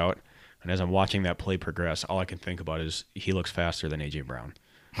 yards out. And as I'm watching that play progress, all I can think about is he looks faster than A.J. Brown.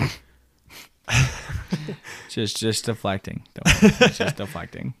 just deflecting. It's just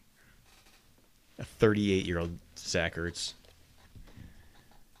deflecting. A 38-year-old Zach Ertz.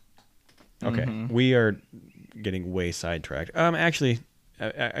 Okay, we are getting way sidetracked. Actually,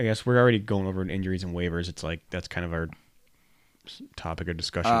 I guess we're already going over injuries and waivers. It's that's kind of our topic of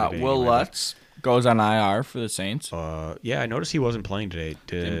discussion today. Will Lutz goes on IR for the Saints. Yeah, I noticed he wasn't playing today.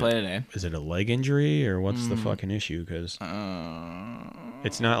 Didn't play today. Is it a leg injury or what's the fucking issue? Because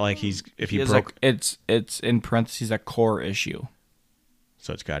it's not like he broke. It's in parentheses a core issue.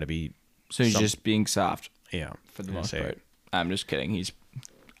 So it's got to be. So he's just being soft. Yeah, for the most part. I'm just kidding. He's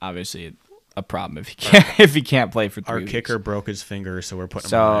obviously a problem if he can't play for 3 weeks. Our kicker broke his finger, so we're putting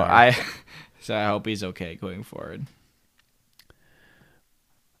him on IR. So I hope he's okay going forward.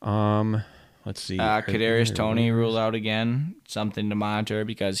 Let's see. Kadarius Toney ruled out again. Something to monitor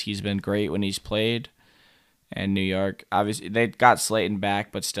because he's been great when he's played. And New York, obviously, they got Slayton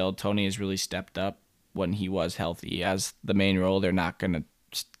back, but still, Toney has really stepped up when he was healthy. As the main role, they're not going to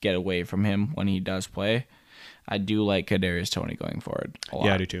get away from him when he does play. I do like Kadarius Toney going forward a lot.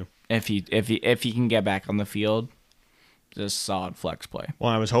 Yeah, I do too. If he can get back on the field, just solid flex play.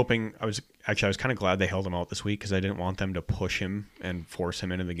 Well, I was kind of glad they held him out this week because I didn't want them to push him and force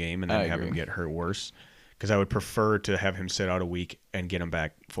him into the game and then have him get hurt worse. Because I would prefer to have him sit out a week and get him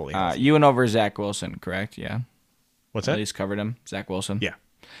back fully healthy. You went over Zach Wilson, correct? Yeah. What's that? At least covered him, Zach Wilson. Yeah.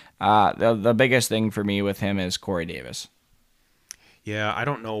 The biggest thing for me with him is Corey Davis. Yeah, I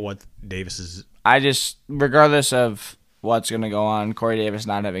don't know what Davis is. Regardless of what's going to go on, Corey Davis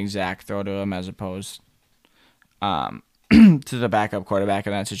not having Zach throw to him as opposed to the backup quarterback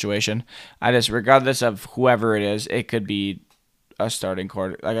in that situation. Regardless of whoever it is, it could be a starting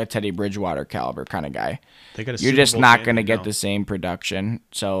quarter, like a Teddy Bridgewater caliber kind of guy. They got a You're Super just Bowl not going to champion get now. the same production.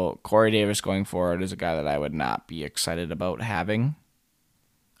 So Corey Davis going forward is a guy that I would not be excited about having.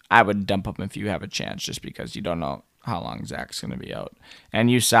 I would dump him if you have a chance, just because you don't know how long Zach's going to be out. And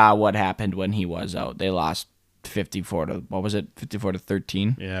you saw what happened when he was out. They lost 54 to, what was it, 54 to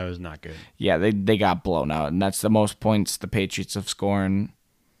 13? Yeah, it was not good. Yeah, they got blown out, and that's the most points the Patriots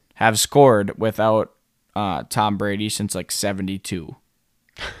have scored without Tom Brady since like 72.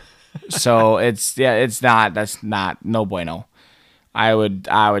 So that's not no bueno. I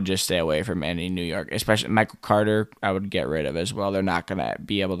would just stay away from any New York, especially Michael Carter. I would get rid of as well. They're not gonna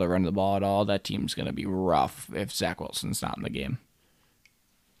be able to run the ball at all. That team's gonna be rough if Zach Wilson's not in the game.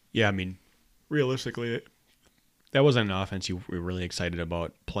 Yeah, I mean, realistically, that wasn't an offense you were really excited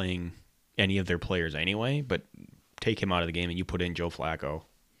about playing any of their players anyway. But take him out of the game and you put in Joe Flacco.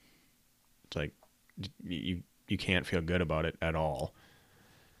 It's like you can't feel good about it at all.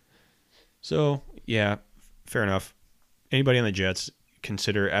 So yeah, fair enough. Anybody on the Jets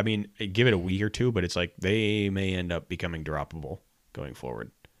consider? I mean, give it a week or two, but it's like they may end up becoming droppable going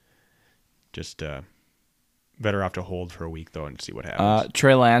forward. Just better off to hold for a week though and see what happens.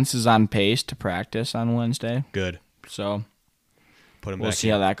 Trey Lance is on pace to practice on Wednesday, Good. so Put him we'll back see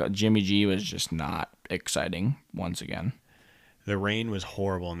in. how that goes. Jimmy G was just not exciting once again. The rain was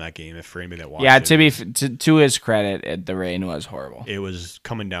horrible in that game. If for anybody that watched Yeah, it, to his credit, the rain was horrible. it was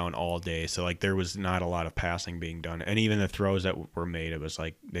coming down all day. So like there was not a lot of passing being done, and even the throws that were made, it was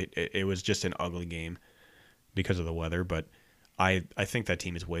like it was just an ugly game because of the weather. But I think that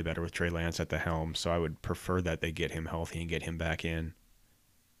team is way better with Trey Lance at the helm. So I would prefer that they get him healthy and get him back in,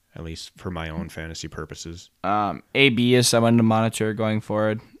 at least for my own fantasy purposes. AB is someone to monitor going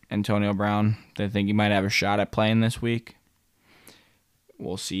forward. Antonio Brown, they think he might have a shot at playing this week.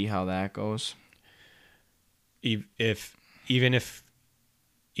 We'll see how that goes. Even if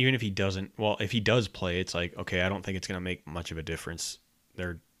he doesn't, well, if he does play, it's like, okay, I don't think it's going to make much of a difference.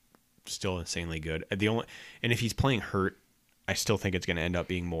 They're still insanely good. And if he's playing hurt, I still think it's going to end up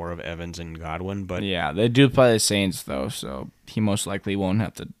being more of Evans and Godwin. But Yeah, they do play the Saints though, so he most likely won't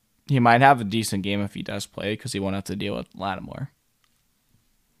have to. He might have a decent game if he does play because he won't have to deal with Lattimore.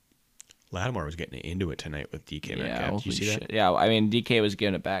 Lattimore was getting into it tonight with DK Yeah, Metcalf. Did you see shit. that? Yeah, I mean DK was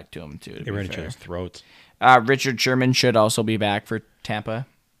giving it back to him too. They ran each other's throats. Richard Sherman should also be back for Tampa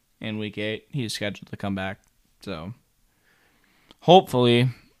in Week 8. He's scheduled to come back, so hopefully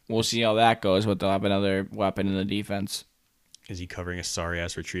we'll see how that goes. But they'll have another weapon in the defense. Is he covering a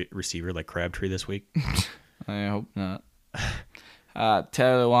sorry-ass receiver like Crabtree this week? I hope not.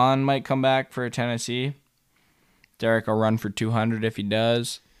 Taylor Lewan might come back for Tennessee. Derek will run for 200 if he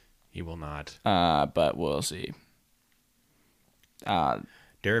does. He will not. But we'll see.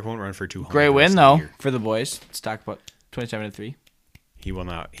 Derek won't run for 200. Great the rest win of the though year. for the boys. Let's talk about 27-3. He will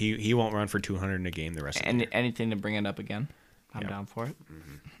not. He won't run for 200 in a game the rest of the year. Anything to bring it up again, I'm Yep. down for it.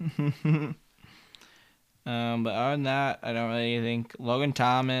 Mm-hmm. But other than that, I don't really think. Logan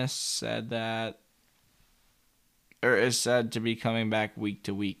Thomas said that, or is said to be coming back week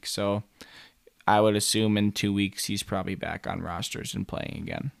to week. So I would assume in 2 weeks he's probably back on rosters and playing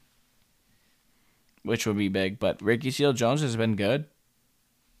again, which would be big. But Ricky Seals-Jones has been good.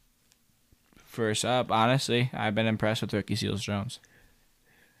 First up, honestly, I've been impressed with Ricky Seals-Jones.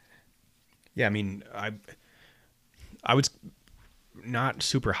 Yeah, I mean, I was not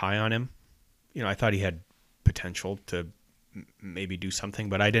super high on him. You know, I thought he had potential to maybe do something,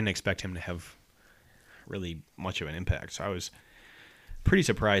 but I didn't expect him to have really much of an impact. So I was pretty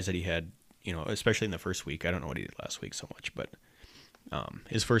surprised that he had, you know, especially in the first week. I don't know what he did last week so much, but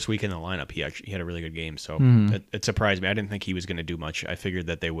his first week in the lineup, he had a really good game. So it surprised me. I didn't think he was going to do much. I figured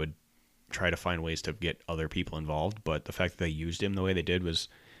that they would try to find ways to get other people involved, but the fact that they used him the way they did was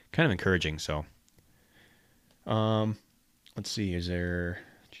kind of encouraging. So let's see, is there...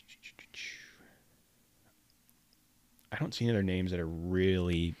 I don't see any other names that are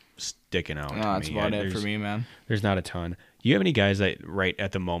really sticking out. No, that's about it for me, man. There's not a ton. Do you have any guys that right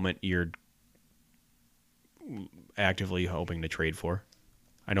at the moment you're actively hoping to trade for?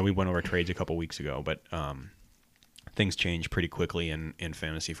 I know we went over trades a couple weeks ago, but things change pretty quickly in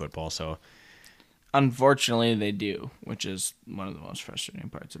fantasy football. So Unfortunately, they do, which is one of the most frustrating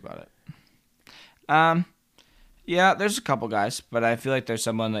parts about it. Yeah, there's a couple guys, but I feel like there's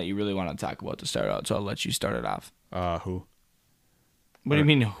someone that you really want to talk about to start out, so I'll let you start it off. who? What do you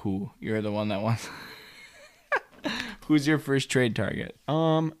mean, who? You're the one that wants... Who's your first trade target?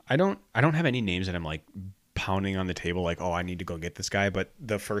 I don't have any names that I'm like pounding on the table like, oh, I need to go get this guy, but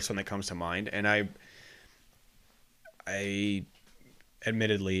the first one that comes to mind, and I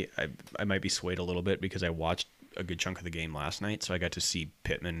admittedly I might be swayed a little bit because I watched a good chunk of the game last night, so I got to see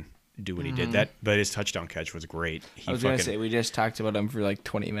Pittman do what he did. But his touchdown catch was great. I was gonna say we just talked about him for like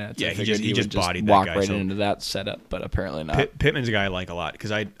 20 minutes. Yeah, I he just would bodied walk that guy. right into that setup, but apparently not. Pittman's a guy I like a lot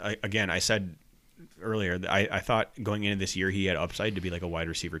because I said earlier that I thought going into this year he had upside to be like a wide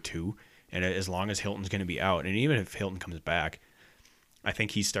receiver 2, and as long as Hilton's going to be out, and even if Hilton comes back, I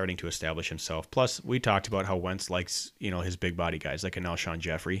think he's starting to establish himself. Plus, we talked about how Wentz likes his big body guys like an Alshon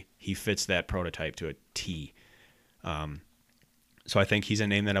Jeffrey. He fits that prototype to a T. So I think he's a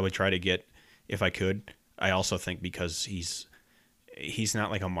name that I would try to get if I could. I also think because he's not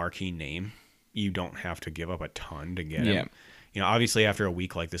like a marquee name, you don't have to give up a ton to get him. Obviously after a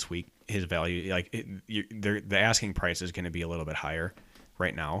week like this week, his value, the asking price is going to be a little bit higher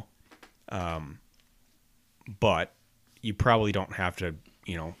right now. But you probably don't have to,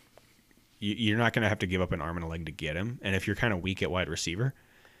 you're not going to have to give up an arm and a leg to get him. And if you're kind of weak at wide receiver,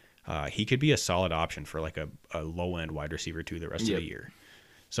 he could be a solid option for like a low end wide receiver too the rest of the year.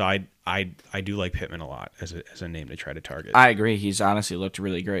 So I do like Pittman a lot as a name to try to target. I agree. He's honestly looked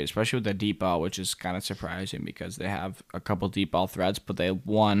really great, especially with the deep ball, which is kind of surprising because they have a couple deep ball threats, but they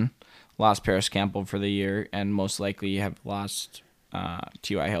lost Paris Campbell for the year, and most likely have lost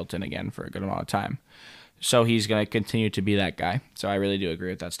T.Y. Hilton again for a good amount of time. So he's going to continue to be that guy. So I really do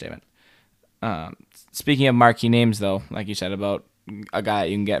agree with that statement. Speaking of marquee names, though, like you said about a guy that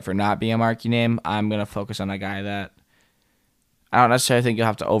you can get for not being a marquee name, I'm going to focus on a guy that I don't necessarily think you'll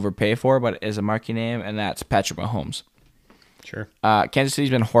have to overpay for, but is a marquee name, and that's Patrick Mahomes. Sure. Kansas City's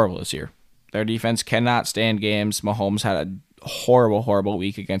been horrible this year. Their defense cannot stand games. Mahomes had a horrible, horrible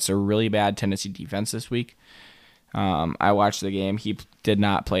week against a really bad Tennessee defense this week. I watched the game. He did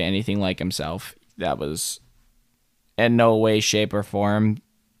not play anything like himself. That was in no way, shape, or form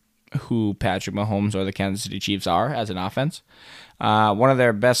who Patrick Mahomes or the Kansas City Chiefs are as an offense. One of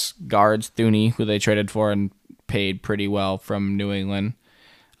their best guards, Thuney, who they traded for and paid pretty well from New England,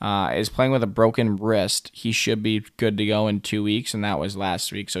 is playing with a broken wrist. He should be good to go in 2 weeks, and that was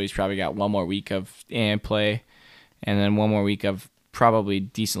last week. So he's probably got one more week of play, and then one more week of probably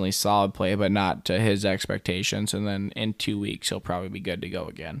decently solid play, but not to his expectations. And then in 2 weeks, he'll probably be good to go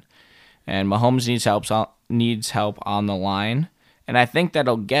again. And Mahomes needs help on the line, and I think that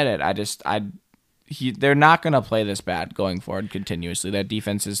he'll get it. They're not going to play this bad going forward continuously. That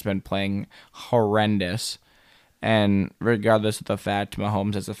defense has been playing horrendous. And regardless of the fact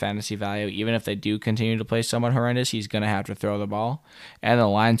Mahomes has a fantasy value, even if they do continue to play somewhat horrendous, he's going to have to throw the ball. And the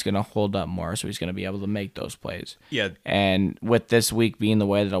line's going to hold up more, so he's going to be able to make those plays. Yeah. And with this week being the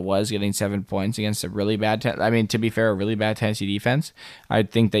way that it was, getting 7 points against a really bad, to be fair, a really bad Tennessee defense, I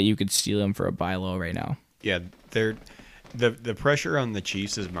think that you could steal him for a buy low right now. Yeah, the pressure on the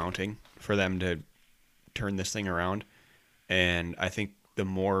Chiefs is mounting for them to turn this thing around. And I think the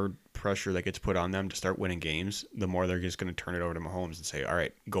more pressure that gets put on them to start winning games, the more they're just going to turn it over to Mahomes and say, all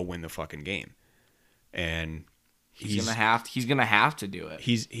right, go win the fucking game. And he's gonna have to do it.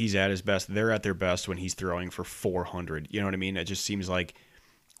 He's at his best. They're at their best when he's throwing for 400. You know what I mean? It just seems like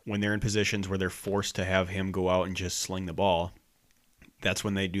when they're in positions where they're forced to have him go out and just sling the ball, that's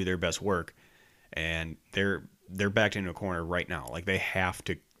when they do their best work. And they're backed into a corner right now. Like, they have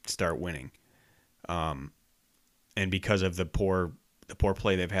to start winning. And because of the poor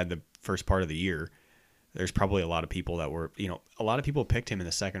play they've had the first part of the year, there's probably a lot of people that were, a lot of people picked him in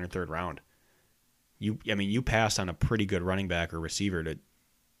the second or third round. You passed on a pretty good running back or receiver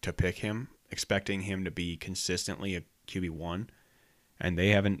to pick him, expecting him to be consistently a QB1, and they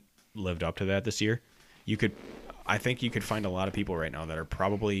haven't lived up to that this year. I think you could find a lot of people right now that are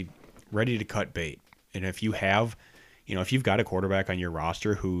probably ready to cut bait. And if you have, if you've got a quarterback on your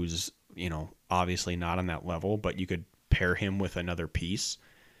roster who's, obviously not on that level, but you could pair him with another piece,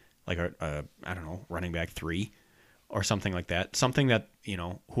 like a I don't know, running back 3 or something like that. Something that,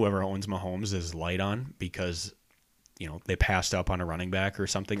 whoever owns Mahomes is light on because, they passed up on a running back or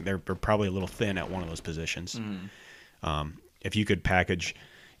something. They're probably a little thin at one of those positions. Mm-hmm. If you could package,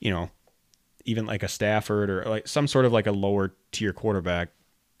 even like a Stafford or like some sort of like a lower tier quarterback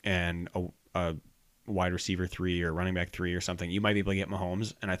and a wide receiver 3 or running back 3 or something, you might be able to get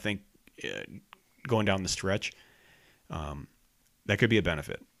Mahomes. And I think going down the stretch, that could be a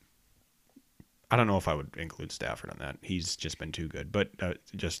benefit. I don't know if I would include Stafford on that. He's just been too good. But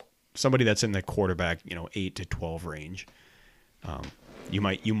just somebody that's in the quarterback, 8 to 12 range, you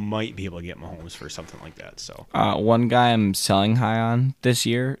might be able to get Mahomes for something like that. So one guy I'm selling high on this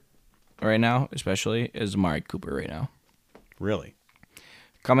year, right now, especially, is Amari Cooper right now. Really?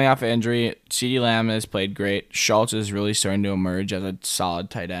 Coming off an injury, CeeDee Lamb has played great. Schultz is really starting to emerge as a solid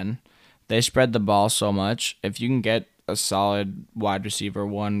tight end. They spread the ball so much. If you can get a solid wide receiver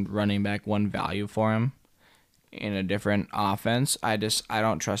 1, running back 1 value for him, in a different offense. I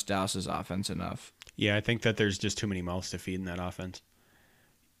don't trust Dallas's offense enough. Yeah, I think that there's just too many mouths to feed in that offense.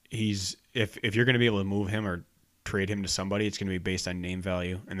 If you're going to be able to move him or trade him to somebody, it's going to be based on name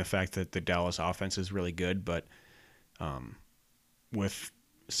value and the fact that the Dallas offense is really good. But with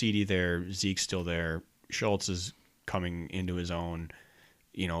CD there, Zeke's still there, Schultz is coming into his own.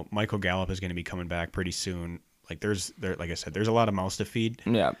 Michael Gallup is going to be coming back pretty soon. Like like I said, there's a lot of mouths to feed.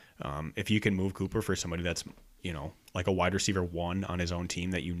 Yeah. If you can move Cooper for somebody that's like a wide receiver 1 on his own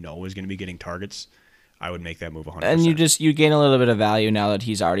team that is going to be getting targets, I would make that move 100%. And you gain a little bit of value now that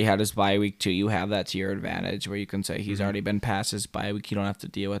he's already had his bye week too. You have that to your advantage where you can say he's already been past his bye week. You don't have to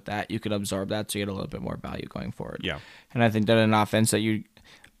deal with that. You can absorb that, so you get a little bit more value going forward. Yeah. And I think that an offense that you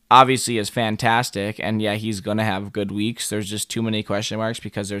obviously is fantastic, and yeah, he's going to have good weeks. There's just too many question marks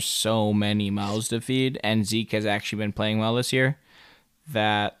because there's so many mouths to feed, and Zeke has actually been playing well this year.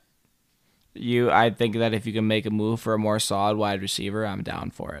 I think that if you can make a move for a more solid wide receiver, I'm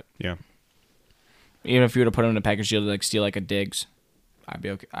down for it. Yeah. Even if you were to put him in a package deal to steal like a Diggs, I'd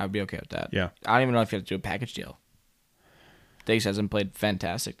be okay with that. Yeah. I don't even know if you have to do a package deal. Diggs hasn't played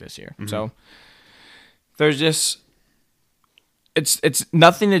fantastic this year. Mm-hmm. So there's just it's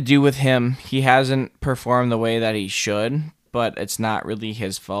nothing to do with him. He hasn't performed the way that he should, but it's not really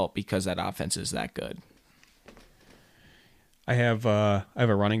his fault because that offense is that good. I have a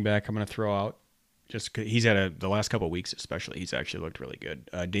running back I'm going to throw out. Just 'cause he's had the last couple of weeks, especially, he's actually looked really good.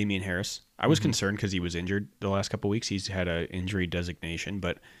 Damian Harris. I was concerned because he was injured the last couple of weeks. He's had an injury designation,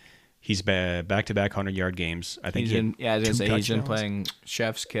 but he's back-to-back 100-yard games. I think he's been playing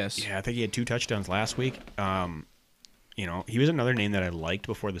chef's kiss. Yeah, I think he had 2 touchdowns last week. He was another name that I liked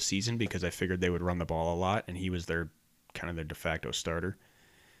before the season because I figured they would run the ball a lot, and he was their de facto starter.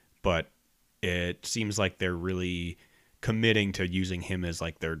 But it seems like they're really committing to using him as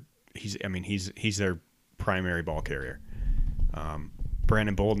like he's their primary ball carrier.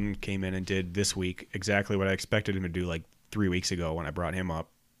 Brandon Bolden came in and did this week exactly what I expected him to do like 3 weeks ago when I brought him up.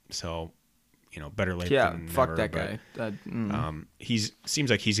 So, better late than fuck never. That guy. Seems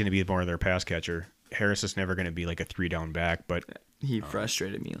like he's going to be more of their pass catcher. Harris is never going to be like a 3-down back, but he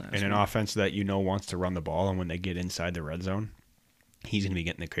frustrated me last week. In an offense that wants to run the ball, and when they get inside the red zone, he's going to be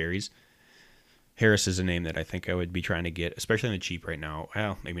getting the carries. Harris is a name that I think I would be trying to get, especially in the cheap right now.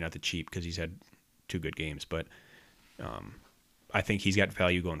 Well, maybe not the cheap because he's had 2 good games, but I think he's got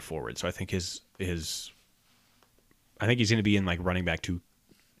value going forward. So I think I think he's going to be in like running back 2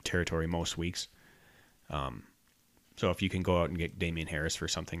 territory most weeks. So if you can go out and get Damian Harris for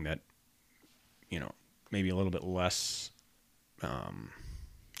something that, maybe a little bit less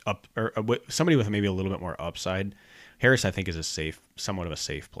up, or somebody with maybe a little bit more upside, Harris I think is somewhat of a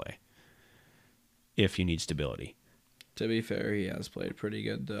safe play if you need stability. To be fair, he has played pretty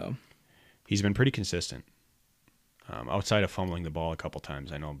good though. He's been pretty consistent. Outside of fumbling the ball a couple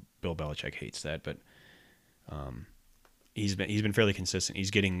times, I know Bill Belichick hates that, but he's been fairly consistent.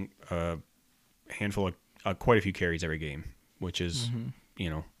 He's getting a handful of quite a few carries every game, which is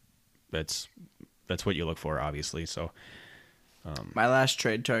that's what you look for, obviously. So my last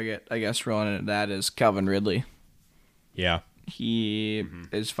trade target, I guess, rolling into that is Calvin Ridley. Yeah, he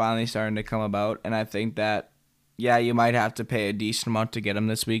is finally starting to come about, and I think that you might have to pay a decent amount to get him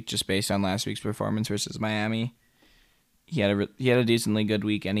this week, just based on last week's performance versus Miami. He had a decently good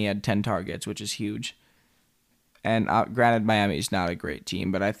week, and he had 10 targets, which is huge. And granted, Miami's not a great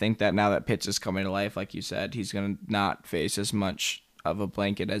team, but I think that now that Pitts is coming to life, like you said, he's going to not face as much of a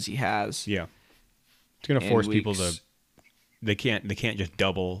blanket as he has. Yeah, it's going to force people to. They can't just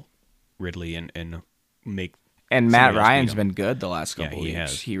double Ridley and make. And Matt Ryan's been good the last couple weeks.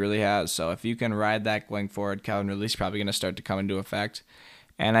 Has. He really has. So if you can ride that going forward, Calvin Ridley's probably going to start to come into effect.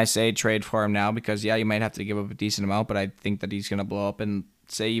 And I say trade for him now because, you might have to give up a decent amount, but I think that he's going to blow up. And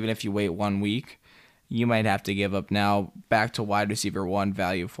say even if you wait 1 week, you might have to give up now back to wide receiver 1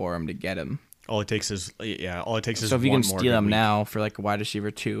 value for him to get him. All it takes is so if you can steal him now for like a wide receiver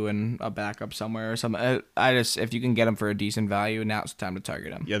 2 and a backup somewhere or something, if you can get him for a decent value, now it's time to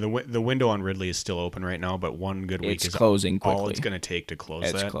target him. Yeah, the window on Ridley is still open right now, but 1 good week is closing quickly. All it's going to take to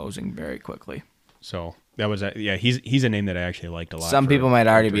close that. It's closing very quickly. So that was he's a name that I actually liked a lot. Some people might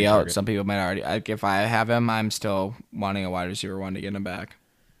already be out. Some people might already. If I have him, I'm still wanting a wide receiver 1 to get him back.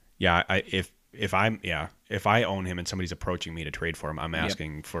 Yeah, if I own him and somebody's approaching me to trade for him, I'm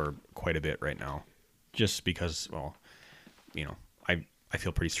asking for quite a bit right now, just because I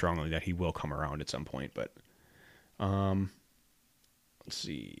feel pretty strongly that he will come around at some point. But let's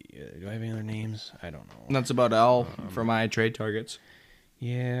see, do I have any other names? I don't know. That's about all for my trade targets.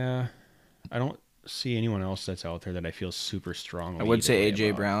 Yeah, I don't see anyone else that's out there that I feel super strongly. I would say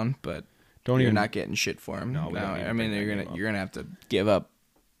AJ Brown, but You're not getting shit for him. No, I mean, you're gonna have to give up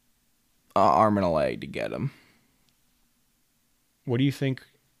an arm and a leg to get him. What do you think?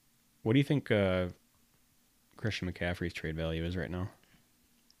 What do you think Christian McCaffrey's trade value is right now?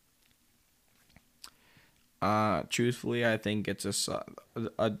 Truthfully, I think it's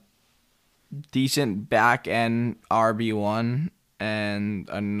a decent back end RB1 and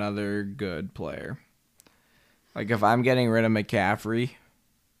another good player. Like if I'm getting rid of McCaffrey,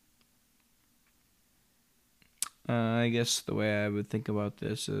 I guess the way I would think about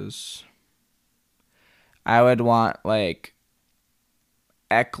this is I would want like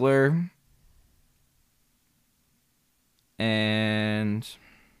Eckler and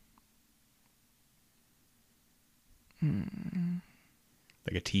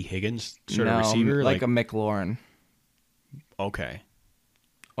like a T. Higgins sort of receiver? Like a McLaurin. Okay.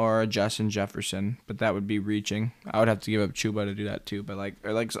 Or a Justin Jefferson, but that would be reaching. I would have to give up Chuba to do that too, but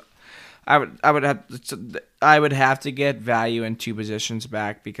I would have to get value in two positions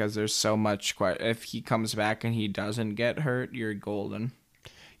back because there's so much. If he comes back and he doesn't get hurt, you're golden.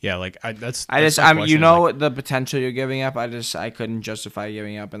 Yeah, like the potential you're giving up. I couldn't justify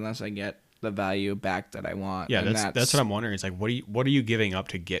giving up unless I get the value back that I want. Yeah, that's what I'm wondering. It's like, what are you giving up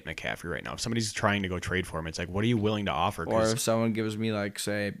to get McCaffrey right now? If somebody's trying to go trade for him, it's like, what are you willing to offer? Or if someone gives me like,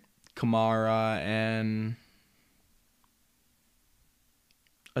 say, Kamara and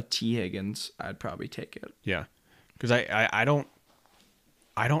a T. Higgins, I'd probably take it. Yeah, because I don't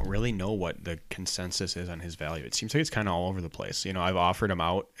really know what the consensus is on his value. It seems like it's kind of all over the place. You know, I've offered him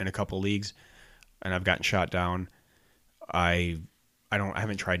out in a couple leagues, and I've gotten shot down. I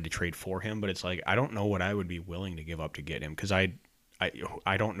haven't tried to trade for him, but it's like I don't know what I would be willing to give up to get him because I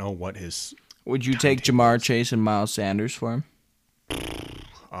don't know what his. Would you take Jamar Chase and Miles Sanders for him?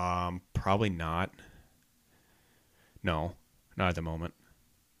 Probably not. No, not at the moment.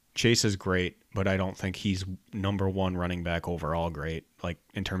 Chase is great, but I don't think he's number one running back overall great. Like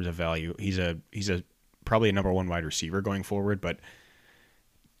in terms of value, he's probably a number one wide receiver going forward. But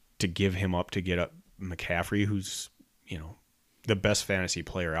to give him up to get a McCaffrey, who's the best fantasy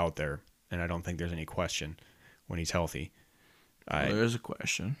player out there, and I don't think there's any question when he's healthy. There is a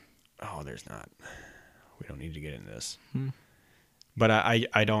question. Oh, there's not. We don't need to get into this. But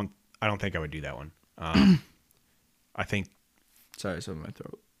I don't think I would do that one. I think. Sorry, something in my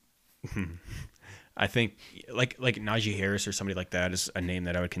throat. I think like Najee Harris or somebody like that is a name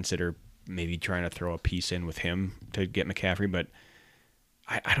that I would consider maybe trying to throw a piece in with him to get McCaffrey. But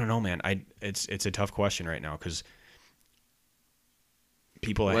I don't know, man. It's a tough question right now because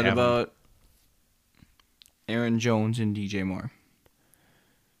people. What about Aaron Jones and DJ Moore?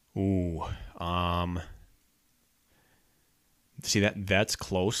 Ooh, see that's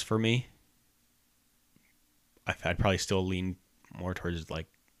close for me. I'd probably still lean more towards like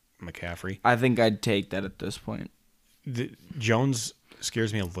McCaffrey. I think I'd take that at this point. Jones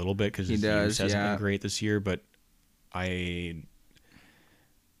scares me a little bit because his use hasn't been great this year, but I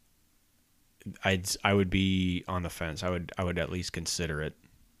would be on the fence. I would at least consider it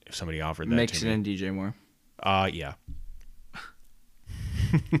if somebody offered that. Mixon and DJ Moore. Yeah.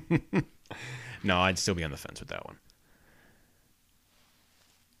 No, I'd still be on the fence with that one.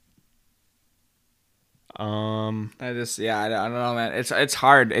 I don't know, man. It's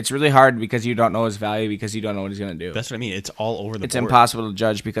hard. It's really hard because you don't know his value because you don't know what he's gonna do. That's what I mean. It's all over the board. It's impossible to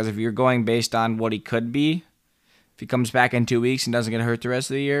judge because if you're going based on what he could be, if he comes back in 2 weeks and doesn't get hurt the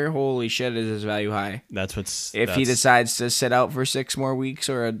rest of the year, holy shit, is his value high? If he decides to sit out for 6 more weeks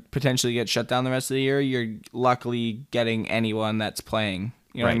or potentially get shut down the rest of the year, you're luckily getting anyone that's playing.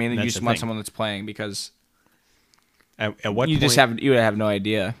 You know what I mean? You just want someone that's playing because at what you point, you would have no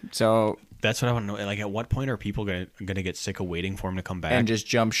idea. So that's what I want to know. Like, at what point are people gonna get sick of waiting for him to come back and just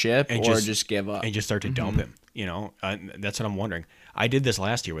jump ship or just give up and just start to dump him? That's what I'm wondering. I did this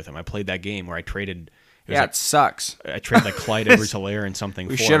last year with him. I played that game where I traded. It sucks. I traded like Clyde Edwards-Helaire and something.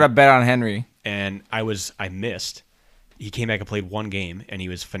 We should have bet on Henry. And I missed. He came back and played one game, and he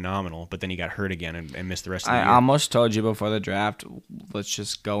was phenomenal. But then he got hurt again and missed the rest of the year. I almost told you before the draft, let's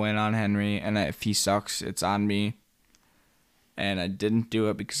just go in on Henry, and if he sucks, it's on me. And I didn't do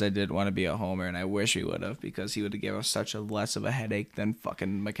it because I didn't want to be a homer, and I wish we would have because he would have given us such a less of a headache than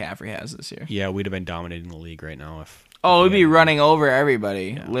fucking McCaffrey has this year. Yeah, we'd have been dominating the league right now if. Oh, we'd be running over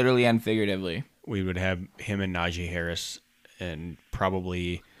everybody, literally and figuratively. We would have him and Najee Harris, and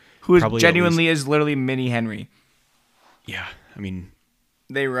probably genuinely is literally mini Henry. Yeah, I mean,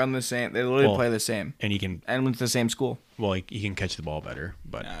 they run the same. They literally play the same, and went to the same school. Well, he can catch the ball better,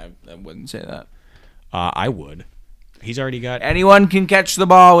 but I wouldn't say that. I would. He's already got. Anyone can catch the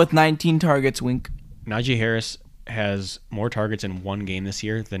ball with 19 targets. Wink. Najee Harris has more targets in one game this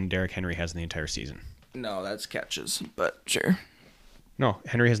year than Derrick Henry has in the entire season. No, that's catches, but sure. No,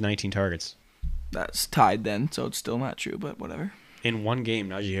 Henry has 19 targets. That's tied then, so it's still not true, but whatever. In one game,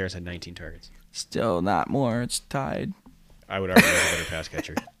 Najee Harris had 19 targets. Still not more. It's tied. I would argue he's a better pass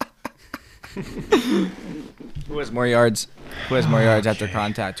catcher. Who has more yards? Who has more yards after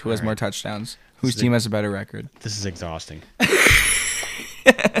contact? Who has more touchdowns? Whose team has a better record? This is exhausting.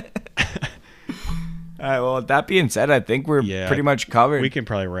 All right, well, with that being said, I think we're pretty much covered. We can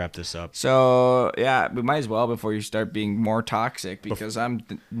probably wrap this up. So, yeah, we might as well before you start being more toxic because I'm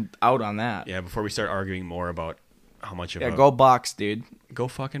out on that. Yeah, before we start arguing more about how much of go Bucks, dude. Go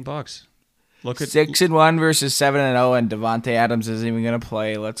fucking Bucks. Look at 6-1 versus 7-0, and Devontae Adams isn't even gonna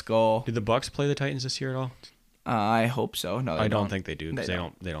play. Let's go. Did the Bucks play the Titans this year at all? I hope so. No, I don't think they do because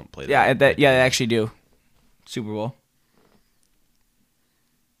they don't play. Yeah, they actually do. Super Bowl.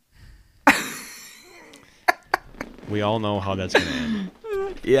 We all know how that's going to end.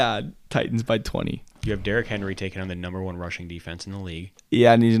 Yeah, Titans by 20. You have Derrick Henry taking on the #1 rushing defense in the league.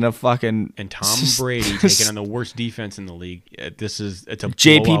 Yeah, and he's in a fucking... And Tom Brady taking on the worst defense in the league. It's a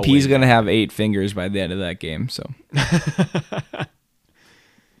JPP's going to have 8 fingers by the end of that game, so...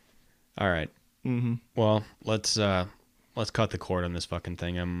 All right. Mm-hmm. Well, let's cut the cord on this fucking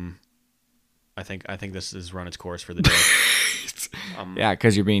thing. I think this has run its course for the day. Yeah,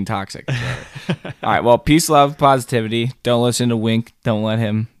 because you're being toxic. All right. Well, peace, love, positivity. Don't listen to Wink. Don't let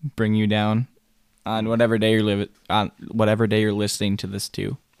him bring you down on whatever day you're listening to this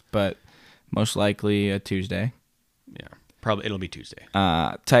too. But most likely a Tuesday. Yeah, probably it'll be Tuesday.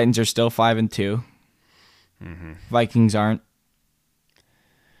 Titans are still 5-2. Mm-hmm. Vikings aren't.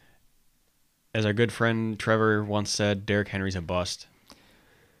 As our good friend Trevor once said, Derrick Henry's a bust.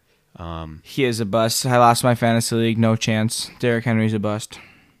 He is a bust. I lost my fantasy league. No chance. Derrick Henry's a bust.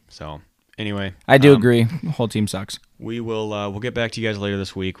 So, anyway. I do agree. The whole team sucks. We'll get back to you guys later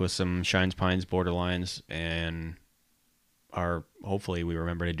this week with some Shines, Pines, Borderlines, and hopefully we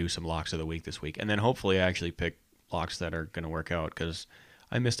remember to do some locks of the week this week. And then hopefully I actually pick locks that are going to work out because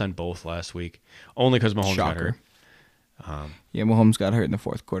I missed on both last week. Only because Mahomes got hurt. Yeah, Mahomes got hurt in the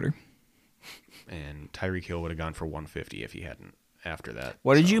fourth quarter. And Tyreek Hill would have gone for 150 if he hadn't after that.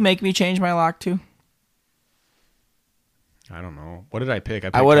 What did you make me change my lock to? I don't know. What did I pick?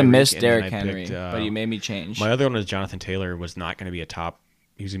 I would have missed Derrick Henry, but you made me change. My other one was Jonathan Taylor was not going to be a top.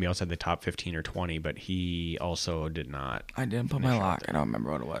 He was going to be outside the top 15 or 20, but he also did not. I didn't put my lock. I don't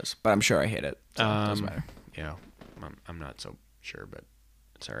remember what it was, but I'm sure I hit it. So it doesn't matter. Yeah, I'm not so sure, but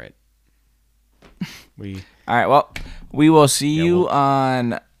it's all right. All right. Well, we will see you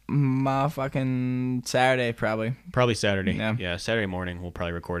on fucking Saturday, probably. Probably Saturday. Yeah, Saturday morning we'll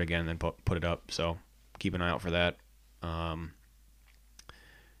probably record again and then put it up. So keep an eye out for that.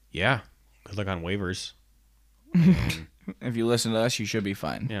 Yeah. Good luck on waivers. If you listen to us, you should be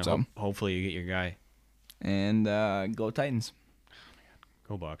fine. Yeah. So hopefully you get your guy. And go Titans.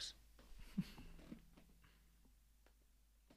 Go Bucks.